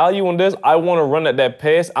the value in this. I want to run at that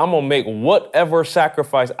pace. I'm going to make whatever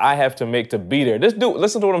sacrifice I have to make to be there. This dude,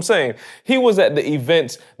 listen to what I'm saying. He was at the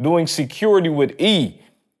events doing security with E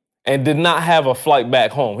and did not have a flight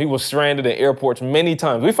back home. He was stranded in airports many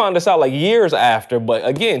times. We found this out years after, but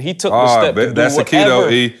again, he took the step to do that's whatever. The key, though,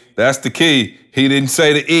 E. That's the key. He didn't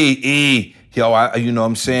say to E, you know what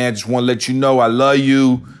I'm saying? I just want to let you know I love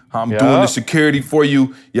you. I'm doing the security for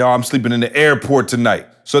you. I'm sleeping in the airport tonight.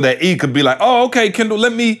 So that E could be like, okay, Kendall,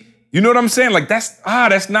 let me, you know what I'm saying?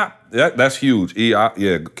 That's huge. E,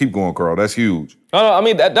 keep going, Carl. That's huge. No, I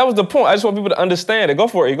mean, that was the point. I just want people to understand it. Go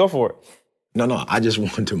for it. No, I just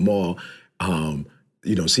want to more,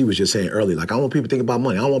 C was just saying earlier, I want people to think about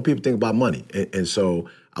money. I don't want people to think about money. And so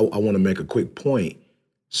I want to make a quick point.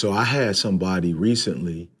 So I had somebody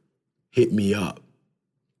recently hit me up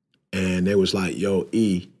and they was like,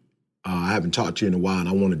 E, I haven't talked to you in a while and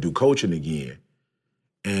I want to do coaching again.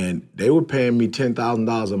 And they were paying me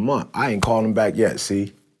 $10,000 a month. I ain't called them back yet,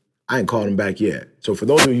 see? I ain't called them back yet. So for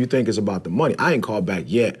those of you who think it's about the money, I ain't called back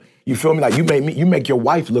yet. You feel me? Like you make your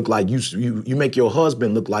wife look like you make your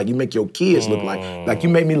husband look like, you make your kids look like you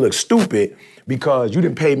make me look stupid because you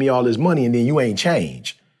didn't pay me all this money and then you ain't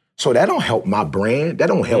changed. So that don't help my brand. That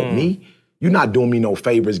don't help me. You're not doing me no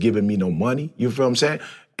favors, giving me no money. You feel what I'm saying?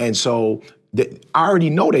 And so I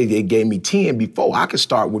already know they gave me 10 before. I could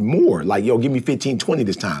start with more. Give me 15, 20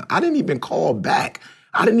 this time. I didn't even call back.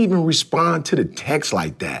 I didn't even respond to the text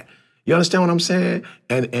like that. You understand what I'm saying?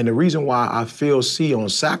 And the reason why I feel C on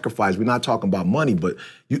sacrifice, we're not talking about money, but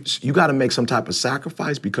you got to make some type of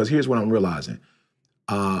sacrifice because here's what I'm realizing.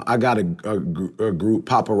 I got a group,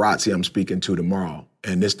 Paparazzi, I'm speaking to tomorrow,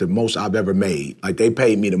 and it's the most I've ever made. They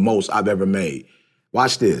paid me the most I've ever made.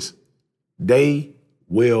 Watch this. They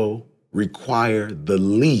will require the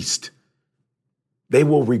least. They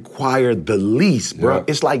will require the least, bro. Yeah.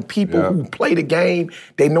 It's like people who play the game,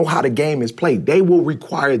 they know how the game is played. They will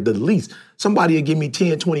require the least. Somebody will give me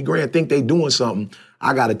 10, 20 grand, think they doing something.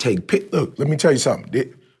 I got to take Look, let me tell you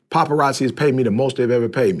something. Paparazzi has paid me the most they've ever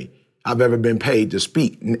paid me. I've ever been paid to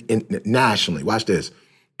speak nationally. Watch this.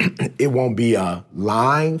 It won't be a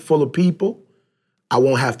line full of people. I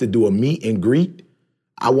won't have to do a meet and greet.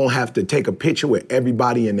 I won't have to take a picture with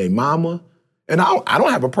everybody and their mama. And I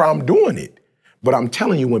don't have a problem doing it. But I'm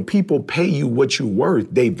telling you, when people pay you what you're worth,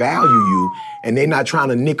 they value you, and they're not trying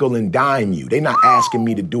to nickel and dime you. They're not asking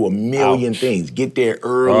me to do a million things, get there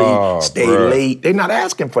early, stay late. They're not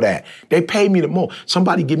asking for that. They pay me the most.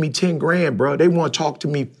 Somebody give me 10 grand, bro. They want to talk to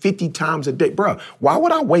me 50 times a day. Bro, why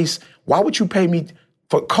would you pay me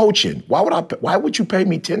for coaching? Why would you pay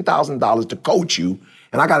me $10,000 to coach you,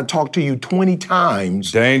 and I got to talk to you 20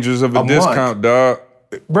 times? Dangers of a discount, dog.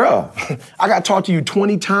 Bro, I got to talk to you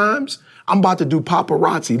 20 times. I'm about to do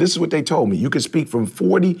paparazzi. This is what they told me. You can speak from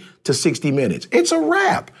 40 to 60 minutes. It's a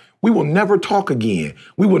wrap. We will never talk again.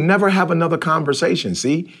 We will never have another conversation,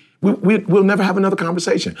 see? We'll never have another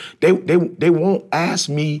conversation. They won't ask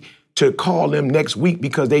me to call them next week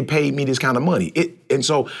because they paid me this kind of money. And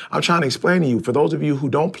so I'm trying to explain to you, for those of you who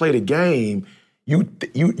don't play the game, you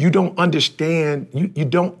don't understand, you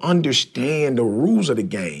don't understand the rules of the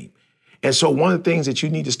game. And so one of the things that you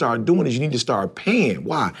need to start doing is you need to start paying.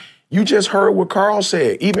 Why? You just heard what Carl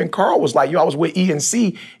said. Even Carl was like, I was with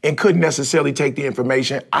E&C and couldn't necessarily take the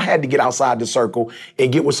information. I had to get outside the circle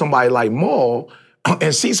and get with somebody like Maul.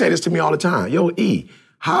 And C say this to me all the time. Yo, E,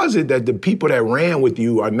 how is it that the people that ran with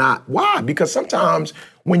you are not? Why? Because sometimes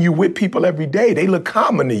when you're with people every day, they look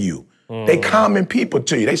common to you. They common people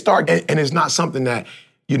to you. They start, and it's not something that,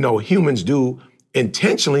 humans do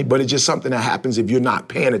intentionally, but it's just something that happens if you're not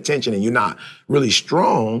paying attention and you're not really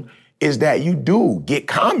strong, is that you do get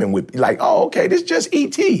common with, like, oh, okay, this is just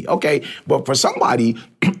E.T., okay. But for somebody,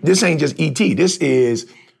 this ain't just E.T., this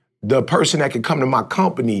is the person that can come to my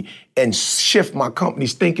company and shift my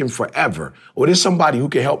company's thinking forever. Or there's somebody who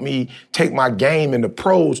can help me take my game in the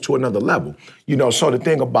pros to another level. So the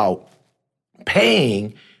thing about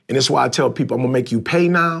paying, and that's why I tell people I'm gonna make you pay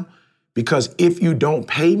now, because if you don't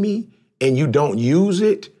pay me and you don't use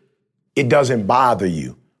it, it doesn't bother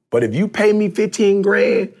you. But if you pay me 15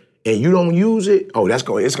 grand and you don't use it,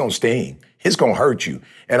 it's gonna sting. It's gonna hurt you.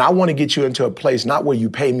 And I wanna get you into a place not where you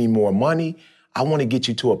pay me more money, I wanna get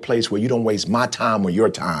you to a place where you don't waste my time or your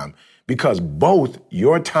time, because both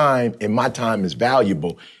your time and my time is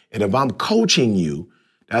valuable. And if I'm coaching you,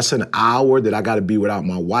 that's an hour that I gotta be without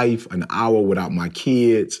my wife, an hour without my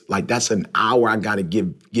kids. Like, that's an hour I gotta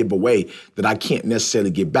give away that I can't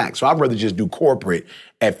necessarily get back. So I'd rather just do corporate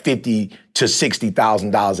at $50,000 to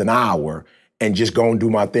 $60,000 an hour and just go and do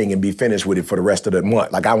my thing and be finished with it for the rest of the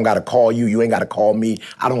month. Like, I don't gotta call you, you ain't gotta call me.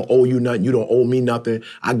 I don't owe you nothing, you don't owe me nothing.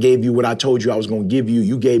 I gave you what I told you I was gonna give you.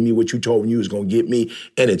 You gave me what you told me you was gonna get me,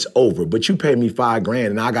 and it's over. But you pay me $5 grand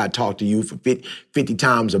and I gotta talk to you for 50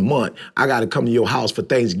 times a month. I gotta come to your house for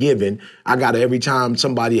Thanksgiving. I gotta, every time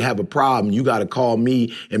somebody have a problem, you gotta call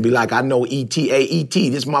me and be like, I know E.T., hey, E.T.,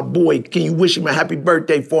 this is my boy. Can you wish him a happy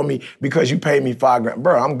birthday for me because you paid me $5 grand?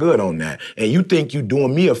 Bro, I'm good on that. And you think you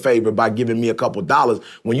doing me a favor by giving me a couple dollars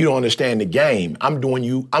when you don't understand the game. I'm doing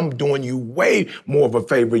you way more of a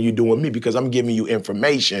favor you're doing me, because I'm giving you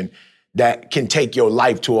information that can take your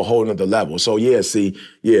life to a whole nother level. So this need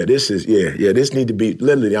to be,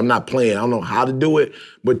 literally, I'm not playing. I don't know how to do it,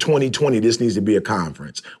 but 2020, this needs to be a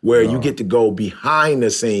conference where you get to go behind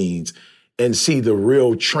the scenes and see the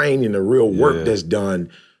real training, the real work that's done,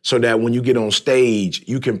 so that when you get on stage,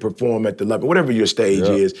 you can perform at the level, whatever your stage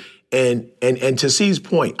is. And to C's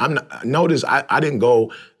point, notice I didn't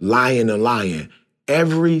go lion to lion.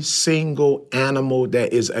 Every single animal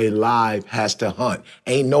that is alive has to hunt.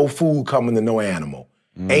 Ain't no food coming to no animal.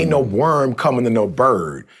 Ain't no worm coming to no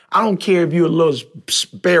bird. I don't care if you're a little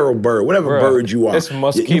sparrow bird, whatever bird you are. It's a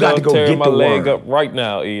mosquito you got to go tearing get my the leg worm. up right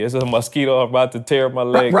now, E. It's a mosquito about to tear my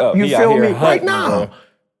leg up. You feel me? Right hunting, now. bro.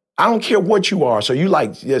 I don't care what you are. So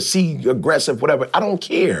you see aggressive, whatever. I don't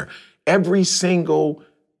care. Every single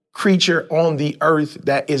creature on the earth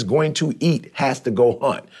that is going to eat has to go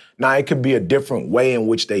hunt. Now, it could be a different way in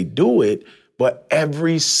which they do it, but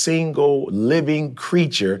every single living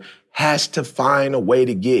creature has to find a way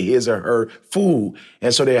to get his or her food.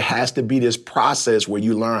 And so there has to be this process where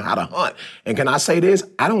you learn how to hunt. And can I say this?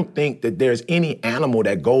 I don't think that there's any animal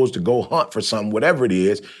that goes to go hunt for something, whatever it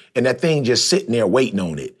is, and that thing just sitting there waiting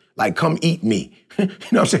on it. Like, come eat me. You know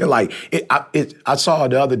what I'm saying? Like, I saw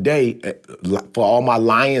the other day, for all my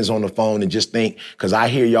lions on the phone, and just think, because I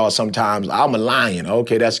hear y'all sometimes, I'm a lion.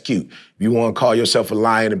 Okay, that's cute. If you want to call yourself a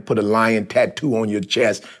lion and put a lion tattoo on your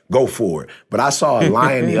chest, go for it. But I saw a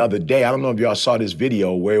lion the other day. I don't know if y'all saw this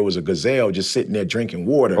video where it was a gazelle just sitting there drinking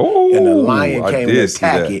water. Ooh, and the lion came to did see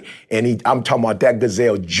attack that. it. And I'm talking about that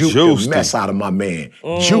gazelle juked the mess out of my man.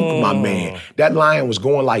 Juked my man. That lion was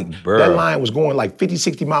going like 50,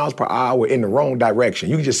 60 miles per hour in the wrong direction.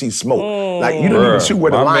 You could just see smoke. Like, you don't even see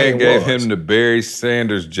where the my lion man gave was. him the Barry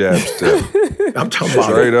Sanders jab step. I'm talking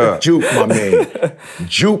about Straight up. Juke my man.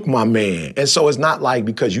 Juke my man. And so it's not like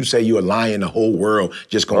because you say you're a lion, the whole world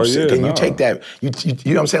just gonna sit. Can you take that, you know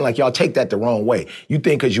what I'm saying? Like, y'all take that the wrong way. You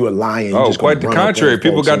think because you're a lion, you just quite the gonna run up contrary. on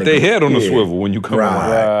People folks got and their they go, head on the swivel when you come around.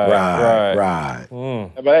 Right.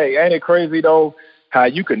 But hey, ain't it crazy though how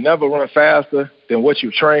you could never run faster than what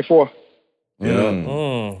you train for? That's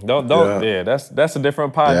a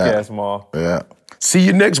different podcast, Maul. Yeah. See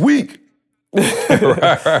you next week.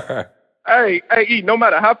 Hey, E, no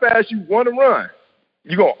matter how fast you want to run,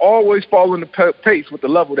 you're going to always fall in the pace with the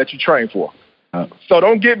level that you train for. So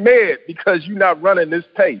don't get mad because you're not running this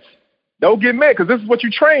pace. Don't get mad because this is what you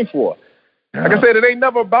train for. Like I said, it ain't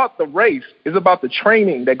never about the race. It's about the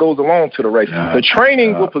training that goes along to the race. The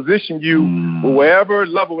training will position you wherever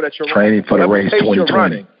level that you're training running. For the race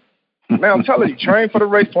 2020. Man, I'm telling you, train for the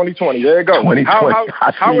race 2020. There you go.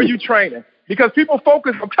 How are you training? Because people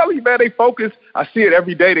focus, I'm telling you, man, they focus. I see it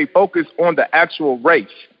every day. They focus on the actual race.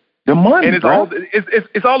 The money, and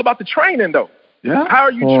it's all about the training, though. Yeah. How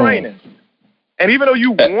are you training? And even though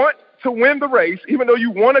you want to win the race, even though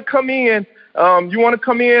you want to come in,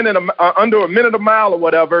 and under a minute a mile or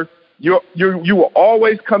whatever, you will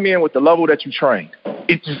always come in with the level that you trained.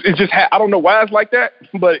 I don't know why it's like that,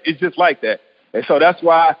 but it's just like that. And so that's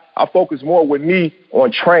why I focus more with me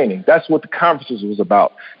on training. That's what the conferences was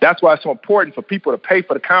about. That's why it's so important for people to pay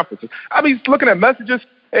for the conferences. I be looking at messages,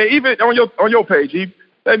 even on your page, Eve.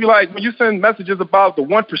 They be like, when you send messages about the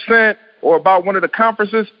 1% or about one of the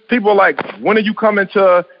conferences, people are like, when are you coming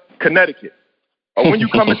to Connecticut? Or when you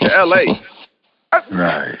coming to L.A.?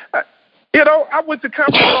 Right. I went to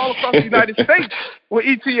conferences all across the United States with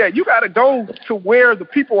ETA. You got to go to where the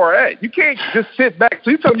people are at. You can't just sit back.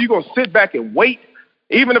 So you tell me you're going to sit back and wait?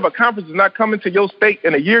 Even if a conference is not coming to your state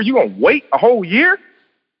in a year, you're going to wait a whole year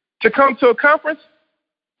to come to a conference?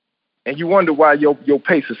 And you wonder why your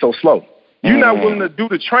pace is so slow. You're not willing to do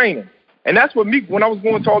the training. And that's what when I was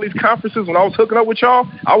going to all these conferences, when I was hooking up with y'all,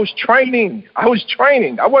 I was training. I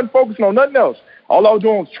wasn't focusing on nothing else. All I was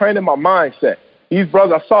doing was training my mindset. These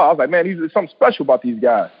brothers I was like, man, there's something special about these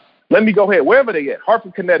guys. Let me go ahead, wherever they at,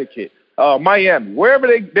 Hartford, Connecticut, Miami, wherever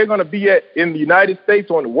they're going to be at in the United States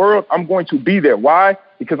or in the world, I'm going to be there. Why?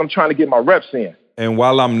 Because I'm trying to get my reps in. And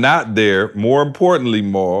while I'm not there, more importantly,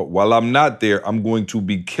 while I'm not there, I'm going to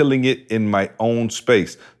be killing it in my own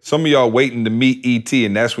space. Some of y'all waiting to meet ET,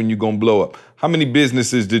 and that's when you're going to blow up. How many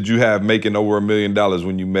businesses did you have making over $1 million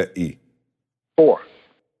when you met E? 4.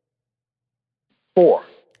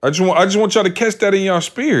 I just want y'all to catch that in your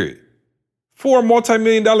spirit. 4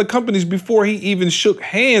 multi-million-dollar companies before he even shook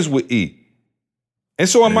hands with E. And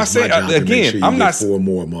so am I saying, again, sure I'm not... 4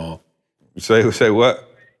 more, Maul. Say what?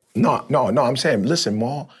 No, I'm saying, listen,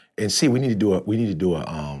 Maul, and see, we need to do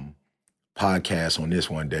a podcast on this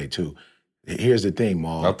one day too. Here's the thing,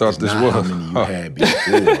 Maul. I thought this was how many you had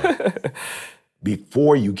before.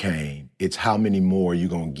 Before you came, it's how many more you're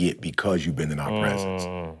gonna get because you've been in our presence.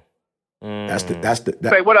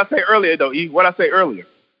 Say what I say earlier though, E. What I say earlier.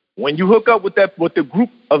 When you hook up with the group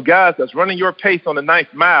of guys that's running your pace on the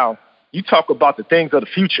 9th mile, you talk about the things of the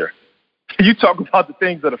future. You talk about the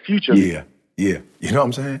things of the future. Yeah. You know what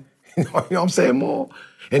I'm saying? You know what I'm saying, Maul?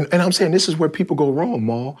 And I'm saying this is where people go wrong,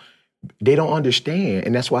 Maul. They don't understand.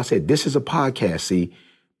 And that's why I said this is a podcast. See,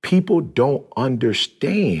 people don't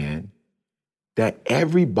understand that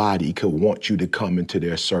everybody could want you to come into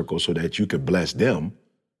their circle so that you could bless them.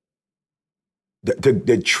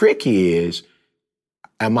 The trick is,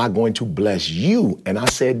 am I going to bless you? And I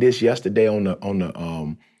said this yesterday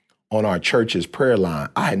on our church's prayer line.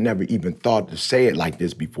 I had never even thought to say it like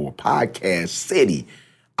this before. Podcast City.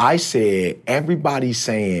 I said, everybody's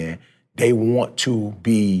saying they want to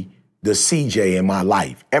be the CJ in my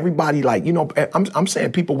life. Everybody I'm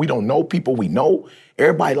saying people we don't know, people we know.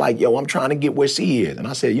 Everybody like, yo, I'm trying to get where C is. And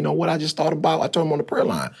I said, you know what I just thought about? I told him on the prayer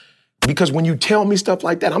line. Because when you tell me stuff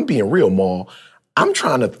like that, I'm being real, Maul. I'm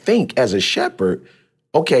trying to think as a shepherd,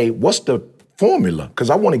 okay, what's the formula? Because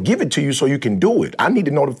I want to give it to you so you can do it. I need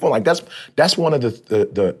to know the formula. Like that's one of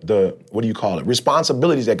the what do you call it?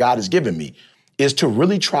 Responsibilities that God has given me is to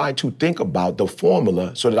really try to think about the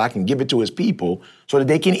formula so that I can give it to his people so that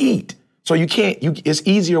they can eat. So it's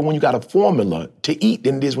easier when you got a formula to eat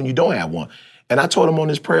than it is when you don't have one. And I told him on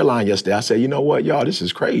this prayer line yesterday, I said, you know what, y'all, this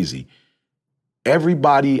is crazy.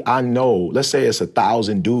 Everybody I know, let's say it's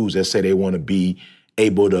 1,000 dudes that say they want to be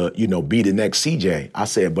able to, be the next CJ. I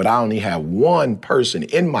said, but I only have one person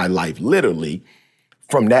in my life, literally,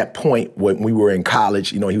 from that point when we were in college,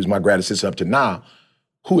 he was my grad assistant up to now,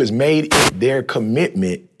 who has made it their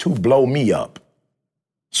commitment to blow me up.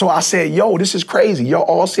 So I said, yo, this is crazy. Y'all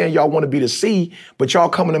all saying y'all want to be the C, but y'all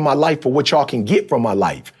coming in my life for what y'all can get from my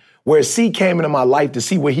life. Whereas C came into my life to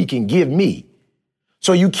see what he can give me.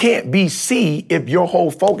 So you can't be C if your whole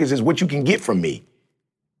focus is what you can get from me.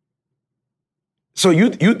 So you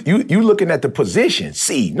looking at the position,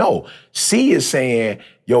 C. No, C is saying,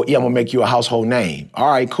 yo, I'm gonna make you a household name.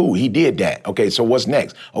 All right, cool, he did that. Okay, so what's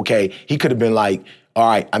next? Okay, he could have been like, all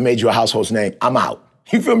right, I made you a household name, I'm out.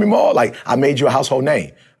 You feel me, Maul? Like, I made you a household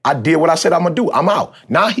name. I did what I said I'm gonna do. I'm out.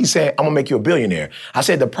 Now he's saying, I'm gonna make you a billionaire. I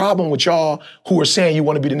said, the problem with y'all who are saying you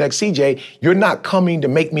wanna be the next CJ, you're not coming to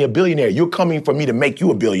make me a billionaire. You're coming for me to make you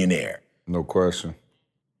a billionaire. No question.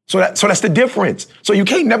 So that's the difference. So you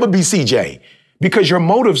can't never be CJ because your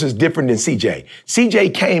motives is different than CJ.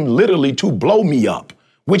 CJ came literally to blow me up,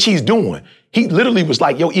 which he's doing. He literally was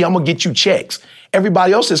like, yo, E, I'm gonna get you checks.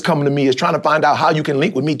 Everybody else is coming to me is trying to find out how you can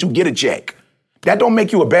link with me to get a check. That don't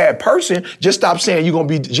make you a bad person. Just stop saying you're going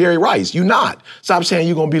to be Jerry Rice. You're not. Stop saying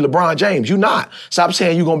you're going to be LeBron James. You're not. Stop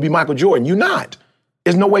saying you're going to be Michael Jordan. You're not.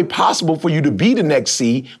 There's no way possible for you to be the next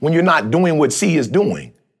C when you're not doing what C is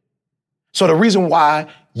doing. So the reason why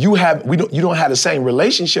you don't have the same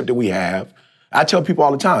relationship that we have, I tell people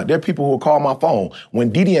all the time, there are people who will call my phone. When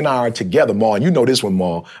Didi and I are together, Ma, and you know this one,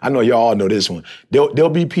 Ma, I know y'all all know this one. There'll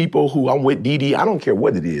be people who I'm with Didi, I don't care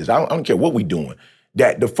what it is. I don't care what we doing.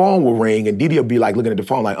 That the phone will ring and Didi will be like looking at the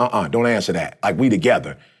phone like, don't answer that. Like we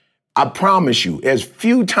together. I promise you, there's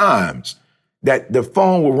few times that the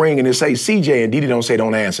phone will ring and it say CJ and Didi don't say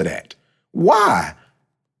don't answer that. Why?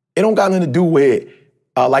 It don't got nothing to do with,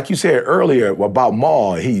 like you said earlier about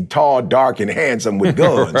Maul, he tall, dark, and handsome with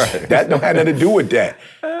guns. Right. That don't have nothing to do with that.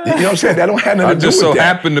 You know what I'm saying? That don't have nothing to do with that. I just so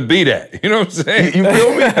happen to be that. You know what I'm saying? You feel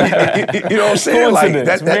me? You know what I'm saying? Like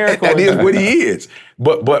that is what he is.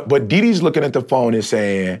 But Didi's looking at the phone and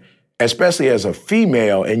saying, especially as a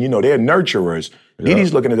female, and you know, they're nurturers,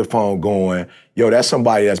 Didi's looking at the phone going, yo, that's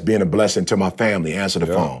somebody that's being a blessing to my family. Answer the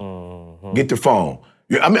phone. Mm-hmm. Get the phone.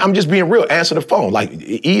 I mean, I'm just being real. Answer the phone. Like,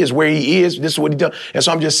 he is where he is. This is what he does. And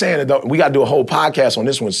so I'm just saying that we got to do a whole podcast on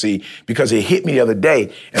this one, see, because it hit me the other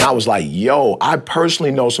day. And I was like, yo, I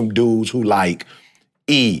personally know some dudes who like,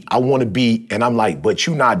 E, I want to be, and I'm like, but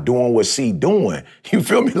you not doing what C doing. You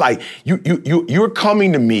feel me? Like, you're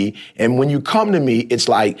coming to me, and when you come to me, it's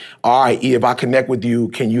like, all right, E, if I connect with you,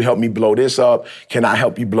 can you help me blow this up? Can I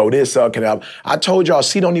help you blow this up? I told y'all,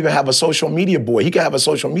 C don't even have a social media boy. He can have a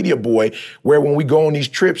social media boy where when we go on these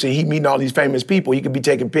trips and he meeting all these famous people, he could be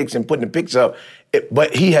taking pics and putting the pics up.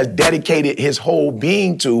 But he has dedicated his whole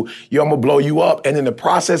being to, yo, I'm gonna blow you up. And in the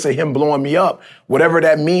process of him blowing me up, whatever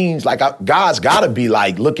that means, like God's gotta be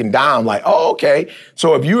like looking down like, oh, okay.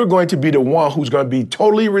 So if you're going to be the one who's gonna be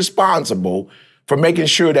totally responsible for making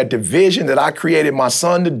sure that the vision that I created my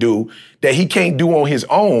son to do, that he can't do on his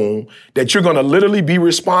own, that you're gonna literally be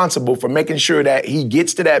responsible for making sure that he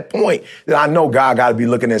gets to that point, that I know God gotta be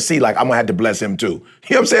looking and see, like, I'm gonna have to bless him too. You know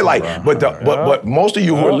what I'm saying? Like, but most of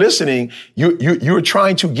you who are listening, you're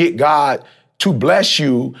trying to get God to bless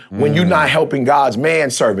you when you're not helping God's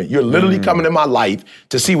manservant. You're literally coming in my life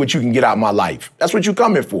to see what you can get out of my life. That's what you're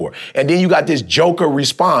coming for. And then you got this joker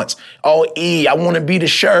response. Oh, E, I want to be the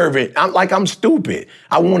servant. I'm stupid.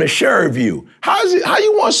 I want to serve you. How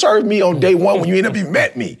you want to serve me on day one when you ain't never even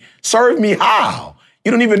met me? Serve me how?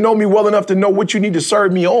 You don't even know me well enough to know what you need to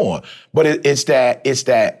serve me on. But it's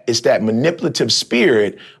that manipulative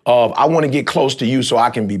spirit of I want to get close to you so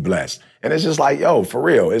I can be blessed. And it's just like, yo, for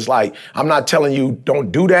real. It's like, I'm not telling you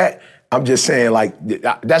don't do that. I'm just saying, like,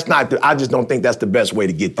 I just don't think that's the best way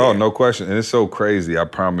to get there. Oh, no question. And it's so crazy. I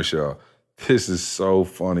promise y'all, this is so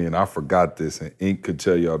funny. And I forgot this, and Ink could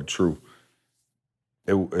tell y'all the truth.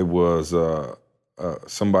 It was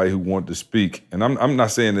somebody who wanted to speak. And I'm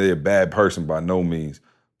not saying they're a bad person by no means,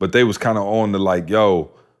 but they was kind of on the like,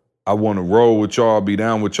 yo, I want to roll with y'all, be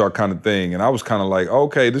down with y'all kind of thing. And I was kind of like,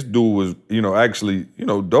 okay, this dude was, actually,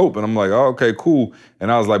 dope. And I'm like, oh, okay, cool.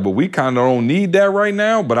 And I was like, but we kind of don't need that right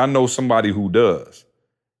now, but I know somebody who does.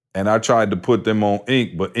 And I tried to put them on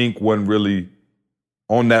Ink, but Ink wasn't really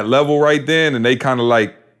on that level right then. And they kind of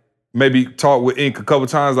like maybe talked with Ink a couple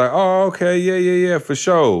times like, oh, okay, yeah, for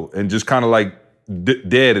sure. And just kind of like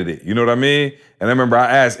deaded it, you know what I mean? And I remember I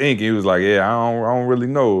asked Ink, and he was like, yeah, I don't really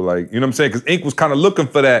know. Like, you know what I'm saying? Because Ink was kind of looking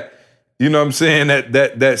for that, you know what I'm saying,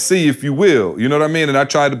 that C, if you will. You know what I mean? And I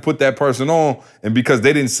tried to put that person on, and because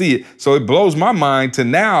they didn't see it. So it blows my mind to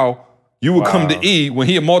now you would come to E when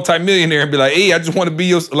he a multimillionaire and be like, E, I just want to be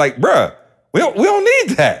your, like, bruh, we don't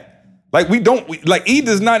need that. Like, E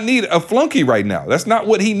does not need a flunky right now. That's not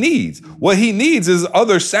what he needs. What he needs is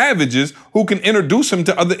other savages who can introduce him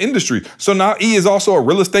to other industries. So now E is also a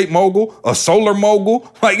real estate mogul, a solar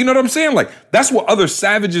mogul. Like, you know what I'm saying? Like, that's what other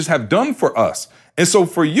savages have done for us. And so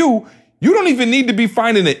for you don't even need to be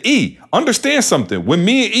finding an E. Understand something. When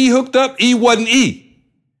me and E hooked up, E wasn't E.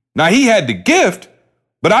 Now, he had the gift,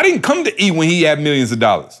 but I didn't come to E when he had millions of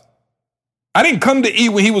dollars. I didn't come to E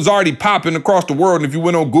when he was already popping across the world, and if you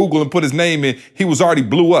went on Google and put his name in, he was already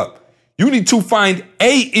blew up. You need to find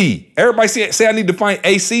a E. Everybody say I need to find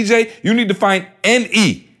a CJ. You need to find an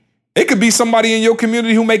E. It could be somebody in your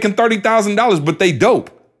community who making $30,000, but they dope.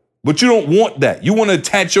 But you don't want that. You want to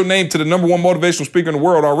attach your name to the number one motivational speaker in the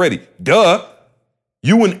world already. Duh.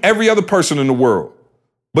 You and every other person in the world.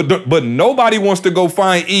 But nobody wants to go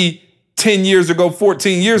find E 10 years ago,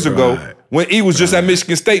 14 years ago, when E was just at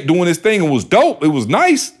Michigan State doing his thing and was dope. It was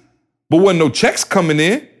nice, but wasn't no checks coming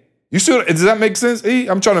in. You see, does that make sense, E?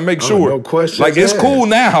 I'm trying to make sure. No question. Like, it's cool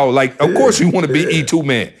now. Like, of course you want to be E2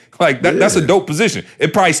 man. Like, that's a dope position.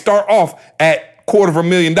 It probably start off at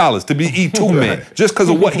 $250,000 to be E2 man just because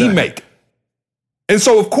of what he make. And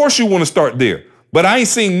so, of course you want to start there. But I ain't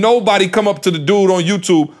seen nobody come up to the dude on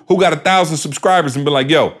YouTube who got 1,000 subscribers and be like,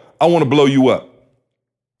 yo, I want to blow you up.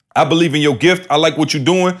 I believe in your gift. I like what you're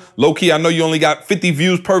doing. Low-key, I know you only got 50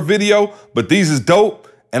 views per video, but these is dope.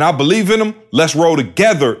 And I believe in them. Let's roll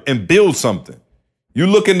together and build something. You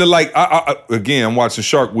look into like, again, I'm watching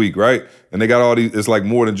Shark Week, right? And they got all these, it's like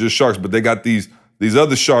more than just sharks, but they got these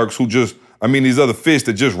other sharks who just, these other fish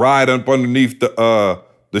that just ride up underneath the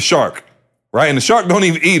shark, right? And the shark don't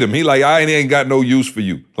even eat him. He like, I ain't got no use for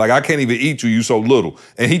you. Like, I can't even eat you, you so little.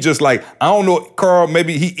 And he just like, I don't know, Carl,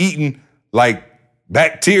 maybe he eating like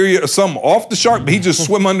bacteria or something off the shark, but he just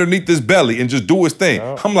swim underneath his belly and just do his thing.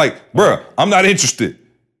 I'm like, bruh, I'm not interested.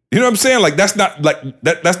 You know what I'm saying? Like, that's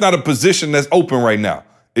not a position that's open right now.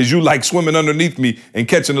 Is you like swimming underneath me and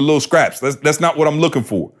catching the little scraps. That's not what I'm looking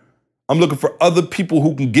for. I'm looking for other people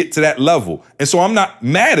who can get to that level. And so I'm not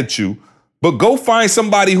mad at you, but go find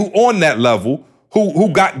somebody who on that level, who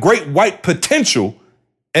got great white potential,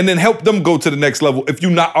 and then help them go to the next level if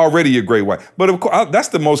you're not already a great white. But of course, that's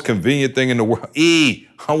the most convenient thing in the world.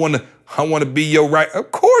 I want to be your right.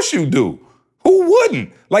 Of course you do. Who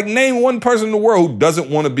wouldn't? Like, name one person in the world who doesn't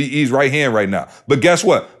want to be E's right hand right now. But guess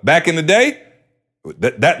what? Back in the day,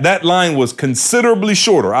 that line was considerably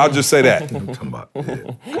shorter. I'll just say that. I'm talking about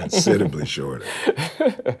considerably shorter.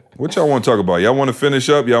 What y'all want to talk about? Y'all want to finish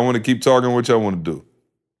up? Y'all want to keep talking? What y'all want to do?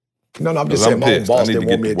 No, I'm just saying my own boss didn't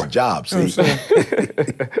want me at the job, see?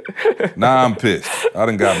 Nah, I'm pissed. I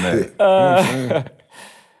done got mad. You know what I'm saying?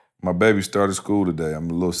 My baby started school today. I'm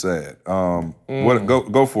a little sad.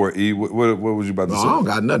 Go for it, E. What was you about to say? I don't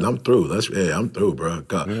got nothing. I'm through. I'm through, bro. You know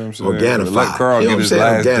what I'm saying? Organifi. Let Carl get his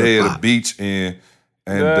last day at the beach and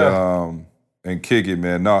kick it,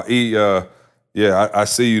 man. No, E. I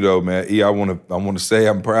see you though, man. E. I want to say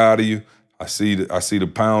I'm proud of you. I see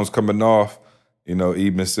the pounds coming off. You know,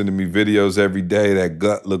 E been sending me videos every day. That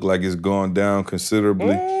gut look like it's gone down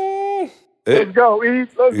considerably. Let's go, E.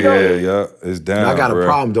 Let's go. Yeah, it's down. I got a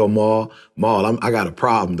problem though, Maul. I got a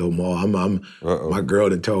problem though, Maul. My girl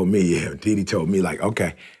that told me, Didi told me, like,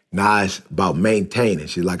 okay, now it's about maintaining.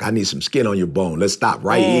 She's like, I need some skin on your bone. Let's stop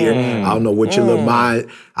right here. I don't know what your little mind,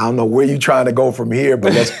 I don't know where you trying to go from here,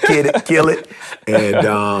 but let's kill it.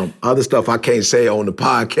 And other stuff I can't say on the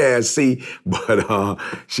podcast, see, but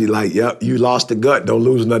she like, yep, you lost the gut, don't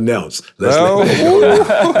lose nothing else. Let's let it go.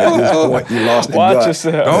 At this point, you lost the gut. Watch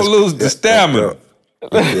yourself. Don't lose the stamina.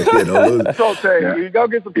 Don't lose. Protein. You go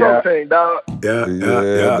get some protein, dog. Yeah.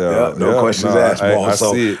 No questions asked, Paul.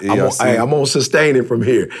 So I'm gonna sustain it from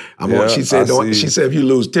here. She said if you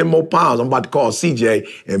lose 10 more pounds, I'm about to call CJ,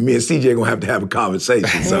 and me and CJ gonna have to have a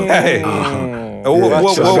conversation. So what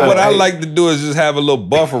I like to do is just have a little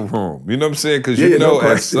buffer room. You know what I'm saying? Because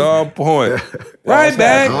at some point, right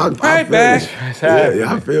back.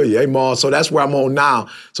 Yeah, I feel you. Hey, Maul. So that's where I'm on now.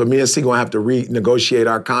 So me and C gonna have to renegotiate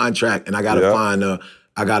our contract, and I gotta find.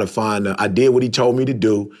 I did what he told me to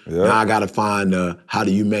do. Yeah. Now I gotta find how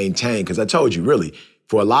do you maintain? Because I told you, really,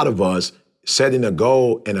 for a lot of us, setting a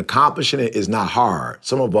goal and accomplishing it is not hard.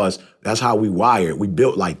 Some of us, that's how we wired. We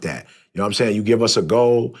built like that. You know what I'm saying? You give us a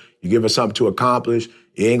goal, you give us something to accomplish,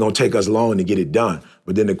 it ain't gonna take us long to get it done.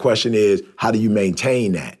 But then the question is, how do you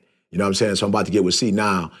maintain that? You know what I'm saying? So I'm about to get with C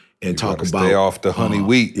now and talk about stay off the honey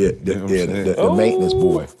wheat. Yeah, the maintenance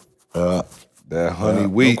boy. That honey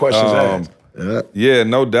wheat. No questions asked. Yeah,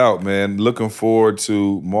 no doubt, man. Looking forward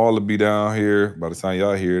to Maul to be down here. By the time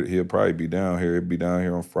y'all hear it, he'll probably be down here. He'll be down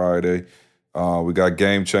here on Friday. We got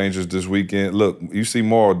Game Changers this weekend. Look, you see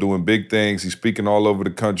Maul doing big things. He's speaking all over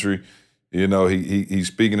the country. You know, he's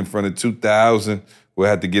speaking in front of 2,000. We'll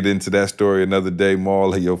have to get into that story another day,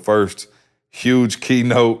 Maul. Your first huge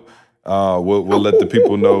keynote. We'll let the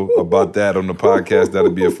people know about that on the podcast.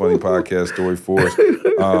 That'll be a funny podcast story for us.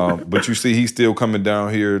 But you see, he's still coming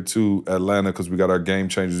down here to Atlanta because we got our Game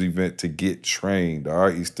Changers event to get trained. All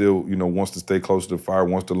right, he still, wants to stay close to the fire,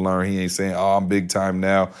 wants to learn. He ain't saying, "Oh, I'm big time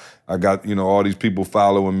now. I got, all these people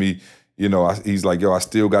following me." He's like, "Yo, I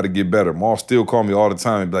still got to get better." Maul still call me all the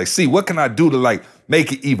time and be like, "See, what can I do to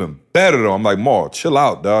make it even better?" Though I'm like, "Maul, chill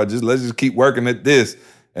out, dog. Let's just keep working at this."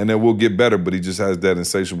 and then we'll get better. But he just has that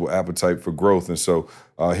insatiable appetite for growth. And so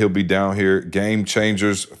he'll be down here. Game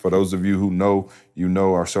Changers, for those of you who know, you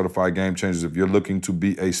know our certified Game Changers. If you're looking to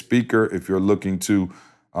be a speaker, if you're looking to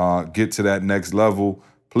get to that next level,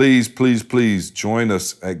 please, please, please join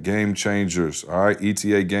us at Game Changers, all right?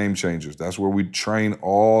 ETA Game Changers. That's where we train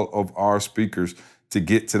all of our speakers to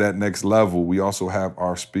get to that next level. We also have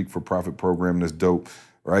our Speak for Profit program that's dope.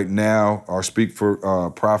 Right now, our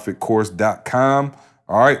speakforprofitcourse.com,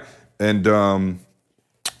 all right? And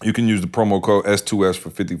you can use the promo code S2S for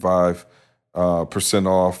 55%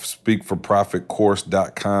 off,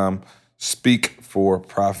 speakforprofitcourse.com,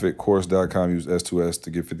 speakforprofitcourse.com. Use S2S to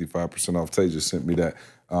get 55% off. Tay just sent me that.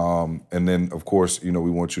 And then, of course, we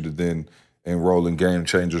want you to then enroll in Game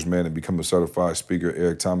Changers, man, and become a certified speaker.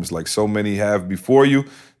 Eric Thomas, like so many have before you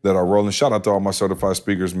that are rolling. Shout out to all my certified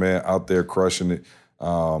speakers, man, out there crushing it,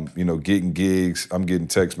 getting gigs. I'm getting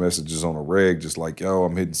text messages on a reg, just like, yo,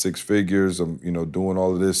 I'm hitting 6 figures. I'm, doing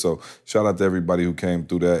all of this. So shout out to everybody who came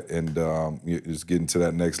through that and is getting to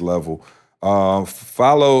that next level.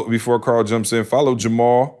 Follow, before Carl jumps in, follow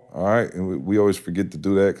Jamal, all right? And we always forget to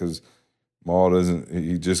do that because Maul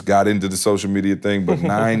he just got into the social media thing, but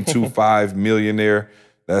 925 Millionaire,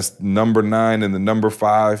 that's number 9 and the number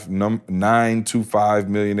 5, 925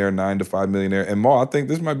 Millionaire, 9 to 5 Millionaire. And Maul, I think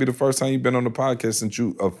this might be the first time you've been on the podcast since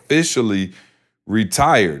you officially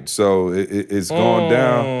retired. So it's gone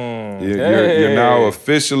down. You're now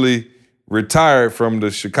officially retired from the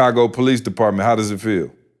Chicago Police Department. How does it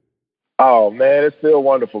feel? Oh, man, it feels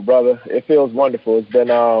wonderful, brother. It feels wonderful. It's been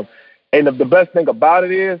and the best thing about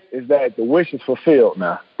it is that the wish is fulfilled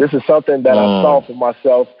now. This is something that I saw for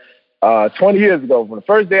myself 20 years ago. From the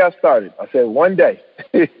first day I started, I said one day.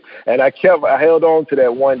 And I held on to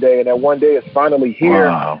that one day, and that one day is finally here.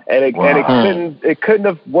 Wow. And it couldn't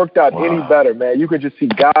have worked out any better, man. You could just see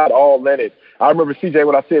God all in it. I remember, CJ,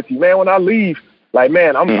 what I said to you, man, when I leave, like,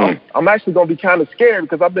 man, I'm actually gonna be kind of scared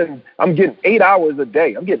because I'm getting 8 hours a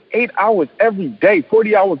day. I'm getting 8 hours every day,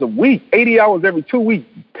 40 hours a week, 80 hours every 2 weeks.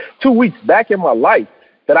 2 weeks back in my life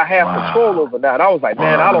that I have control over now. And I was like,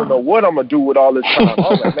 man, I don't know what I'm gonna do with all this time. I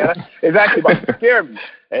was like, man, it's actually about to scare me.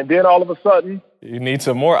 And then all of a sudden, you need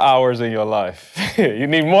some more hours in your life. You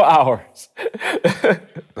need more hours.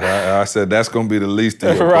 I said that's gonna be the least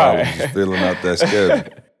of your problems, just filling out that schedule.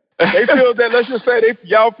 They filled that. Let's just say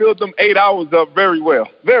y'all filled them 8 hours up very well,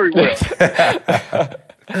 very well.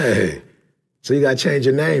 Hey, so you got to change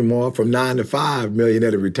your name more from 9 to 5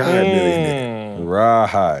 Millionaire to Retired Millionaire.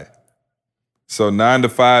 Right. So 9 to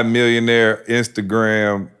 5 Millionaire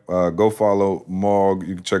Instagram. Go follow Maul.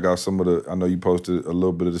 You can check out some of I know you posted a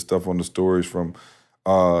little bit of the stuff on the stories from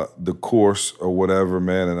the course or whatever,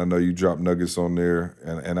 man. And I know you dropped nuggets on there.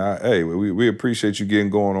 And we appreciate you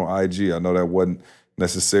getting going on IG. I know that wasn't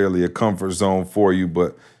necessarily a comfort zone for you,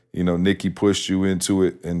 but Nikki pushed you into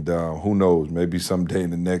it, and who knows, maybe someday in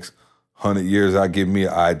the next 100 years I give me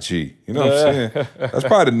an IG. You know what I'm saying? That's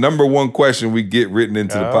probably the number one question we get written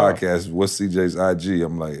into the podcast. What's CJ's IG?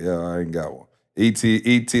 I'm like, yeah, I ain't got one. E.T.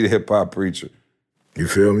 the hip hop preacher. You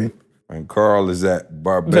feel me? And Carl is at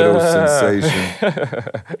Barbados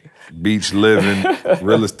Sensation, Beach Living,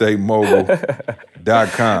 Real Estate Mogul.com. You know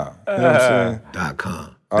what I'm saying?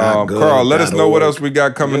 .com. Carl, let us know what else we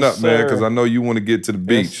got coming up, man, because I know you want to get to the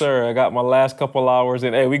beach. Yes, sir. I got my last couple hours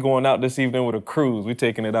in. Hey, we going out this evening with a cruise. We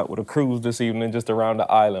taking it out with a cruise this evening just around the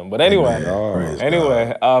island. But anyway,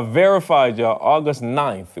 verified, y'all, August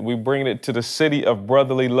 9th, we bringing it to the city of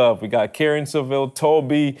brotherly love. We got Karen Seville,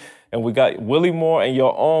 Toby, and we got Willie Moore and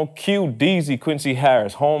your own Q Deezy, Quincy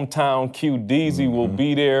Harris. Hometown Q Deezy will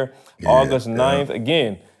be there August 9th.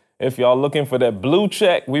 Again, if y'all looking for that blue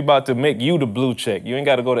check, we about to make you the blue check. You ain't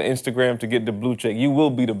got to go to Instagram to get the blue check. You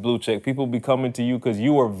will be the blue check. People be coming to you because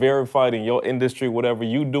you are verified in your industry, whatever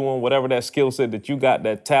you doing, whatever that skill set that you got,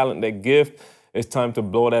 that talent, that gift, it's time to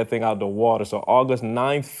blow that thing out the water. So August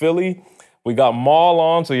 9th, Philly, we got Maul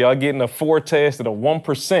on, so y'all getting a foretaste of the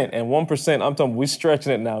 1%. And 1%, I'm talking, we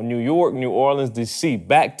stretching it now. New York, New Orleans, D.C.,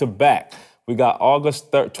 back to back. We got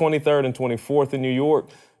August 23rd and 24th in New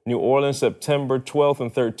York. New Orleans, September 12th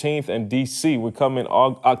and 13th, and D.C. We're coming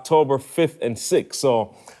October 5th and 6th.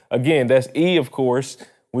 So, again, that's E, of course.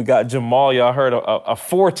 We got Jamal. Y'all heard a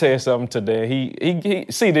foretaste of him today. He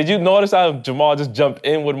did you notice how Jamal just jumped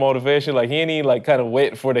in with motivation? Like, he ain't even, like, kind of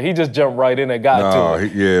wait for it. He just jumped right in and got to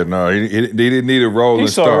it. He didn't need a rolling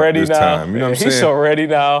start this time. You know what I'm saying? He's so ready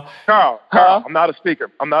now. Carl, I'm not a speaker.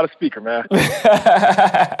 I'm not a speaker, man. Hey.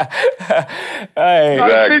 I'm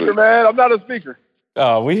not a speaker, man. I'm not a speaker.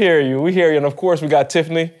 Oh, we hear you. And of course, we got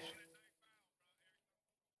Tiffany.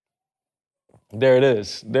 There it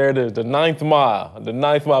is. There it is. The ninth mile. The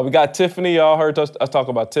ninth mile. We got Tiffany. Y'all heard us talk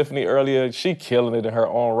about Tiffany earlier. She killing it in her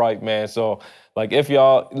own right, man. So, like, if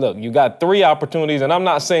y'all, look, you got 3 opportunities, and I'm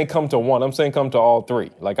not saying come to one. I'm saying come to all 3.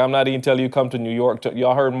 Like, I'm not even telling you come to New York.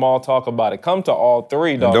 Y'all heard Maul talk about it. Come to all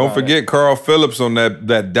 3, dog. Don't forget Carl Phillips on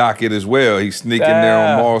that docket as well. He's sneaking there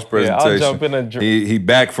on Maul's presentation. Yeah, I'll jump in and he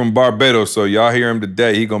back from Barbados, so y'all hear him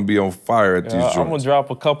today. He gonna be on fire at these joints. I'm gonna drop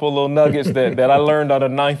a couple little nuggets that I learned on the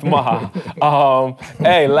ninth mile.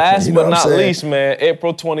 Hey, last but not least, man,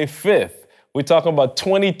 April 25th. We talking about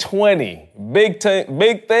 2020. Big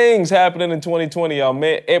things happening in 2020, y'all.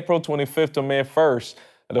 April 25th to May 1st.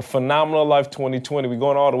 The Phenomenal Life 2020. We're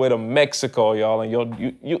going all the way to Mexico, y'all. And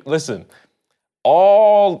you listen,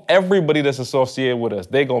 everybody that's associated with us,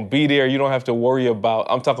 they gonna be there. You don't have to worry about,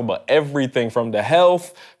 I'm talking about everything from the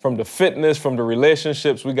health, from the fitness, from the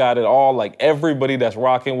relationships. We got it all. Like everybody that's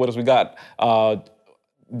rocking with us. We got,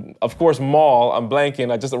 of course, Maul, I'm blanking.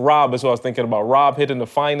 Rob is what I was thinking about. Rob hitting the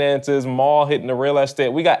finances, Maul hitting the real estate.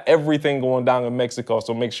 We got everything going down in Mexico.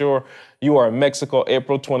 So make sure you are in Mexico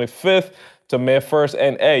April 25th to May 1st.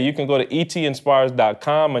 And hey, you can go to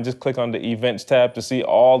etinspires.com and just click on the events tab to see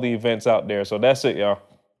all the events out there. So that's it, y'all.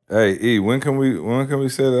 Hey, E, when can we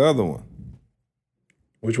say the other one?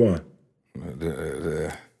 Which one?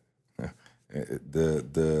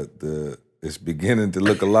 It's beginning to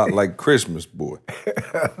look a lot like Christmas, boy.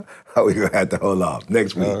 Oh, we're going to have to hold off.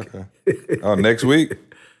 Next week. Okay. Oh, next week?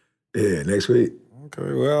 Yeah, next week.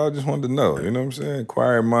 Okay, well, I just wanted to know. You know what I'm saying?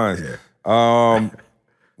 Inquiring minds. Yeah.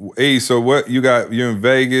 Hey, so what you got? You're in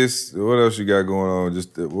Vegas. What else you got going on?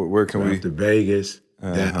 Just where can we? After Vegas.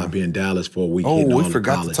 I'll be in Dallas for a week. Oh, we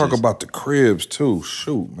forgot to talk about the cribs, too.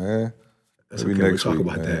 Shoot, man. That's okay. We'll talk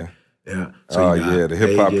about that. Yeah. So the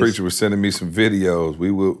hip-hop preacher was sending me some videos. We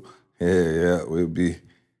will... Yeah, we'll be.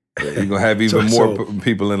 You're gonna have even more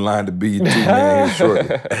people in line to be you too, man, here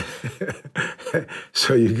shortly.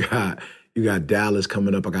 So you got Dallas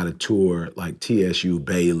coming up. I got a tour like TSU,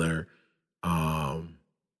 Baylor,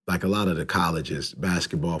 like a lot of the colleges,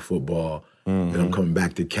 basketball, football. Mm-hmm. Then I'm coming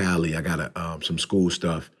back to Cali. I got some school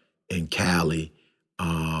stuff in Cali.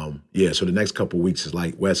 So the next couple of weeks is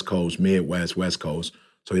like West Coast, Midwest, West Coast.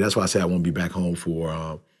 So that's why I say I won't be back home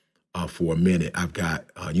for a minute. I've got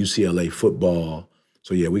UCLA football.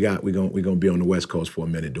 So yeah, we're gonna be on the West Coast for a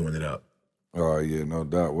minute doing it up. Oh yeah, no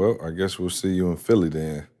doubt. Well, I guess we'll see you in Philly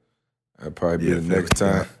then. That'll probably be the Philly, next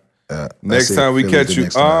time. Next time we catch you.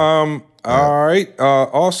 All right.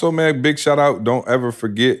 Also, man, big shout out. Don't ever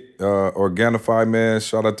forget Organifi, man.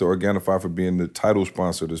 Shout out to Organifi for being the title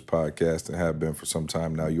sponsor of this podcast and have been for some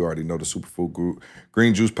time now. You already know the superfood group,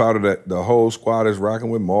 green juice powder that the whole squad is rocking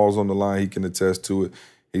with. Maul's on the line. He can attest to it.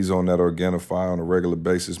 He's on that Organifi on a regular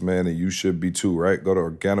basis, man, and you should be too, right? Go to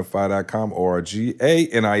Organifi.com,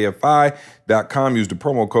 Organifi.com. Use the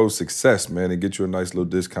promo code SUCCESS, man, and get you a nice little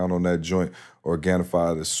discount on that joint.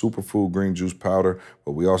 Organifi, the superfood green juice powder,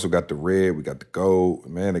 but we also got the red, we got the gold,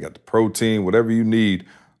 man, they got the protein, whatever you need,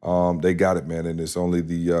 they got it, man, and it's only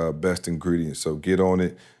the best ingredients. So get on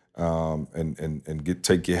it and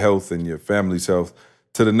take your health and your family's health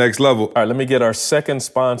to the next level. All right, let me get our second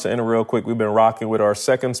sponsor in real quick. We've been rocking with our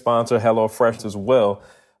second sponsor, HelloFresh, as well.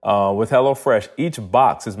 With HelloFresh, each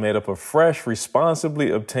box is made up of fresh,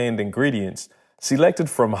 responsibly obtained ingredients selected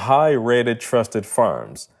from high-rated, trusted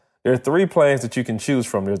farms. There are 3 plans that you can choose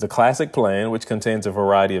from. There's the classic plan, which contains a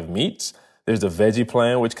variety of meats. There's the veggie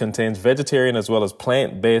plan, which contains vegetarian as well as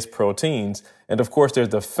plant-based proteins. And of course, there's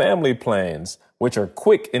the family plans, which are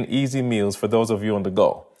quick and easy meals for those of you on the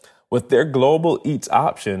go. With their Global Eats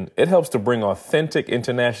option, it helps to bring authentic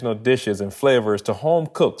international dishes and flavors to home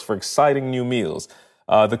cooks for exciting new meals.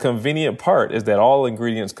 The convenient part is that all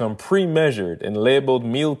ingredients come pre-measured and labeled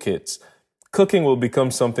meal kits. Cooking will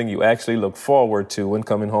become something you actually look forward to when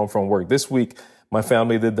coming home from work. This week, my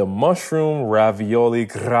family did the mushroom ravioli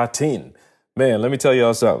gratin. Man, let me tell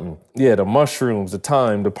y'all something. Yeah, the mushrooms, the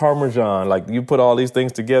thyme, the Parmesan, like you put all these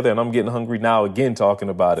things together and I'm getting hungry now again talking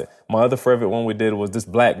about it. My other favorite one we did was this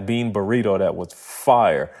black bean burrito that was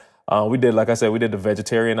fire. We did the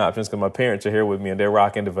vegetarian options because my parents are here with me and they're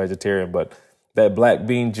rocking the vegetarian. But that black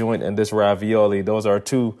bean joint and this ravioli, those are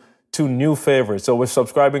two new favorites. So with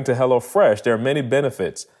subscribing to HelloFresh, there are many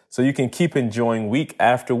benefits. So you can keep enjoying week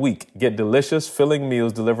after week. Get delicious, filling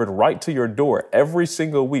meals delivered right to your door every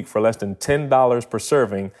single week for less than $10 per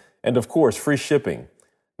serving. And of course, free shipping.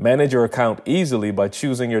 Manage your account easily by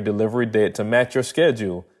choosing your delivery date to match your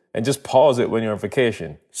schedule and just pause it when you're on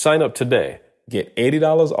vacation. Sign up today. Get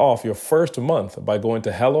 $80 off your first month by going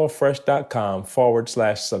to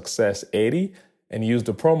HelloFresh.com/success80 and use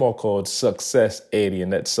the promo code SUCCESS80.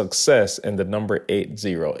 And that's success and the number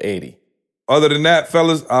 8080. Other than that,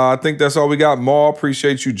 fellas, I think that's all we got. Maul,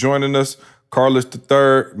 appreciate you joining us. Carlos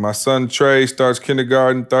III, my son Trey starts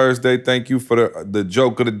kindergarten Thursday. Thank you for the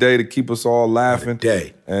joke of the day to keep us all laughing.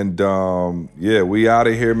 And yeah, we out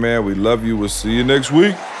of here, man. We love you. We'll see you next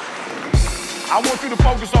week. I want you to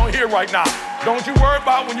focus on here right now. Don't you worry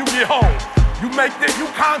about when you get home. You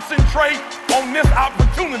concentrate on this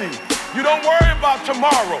opportunity. You don't worry about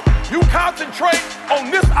tomorrow. You concentrate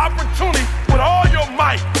on this opportunity with all your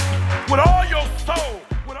might, with all your soul.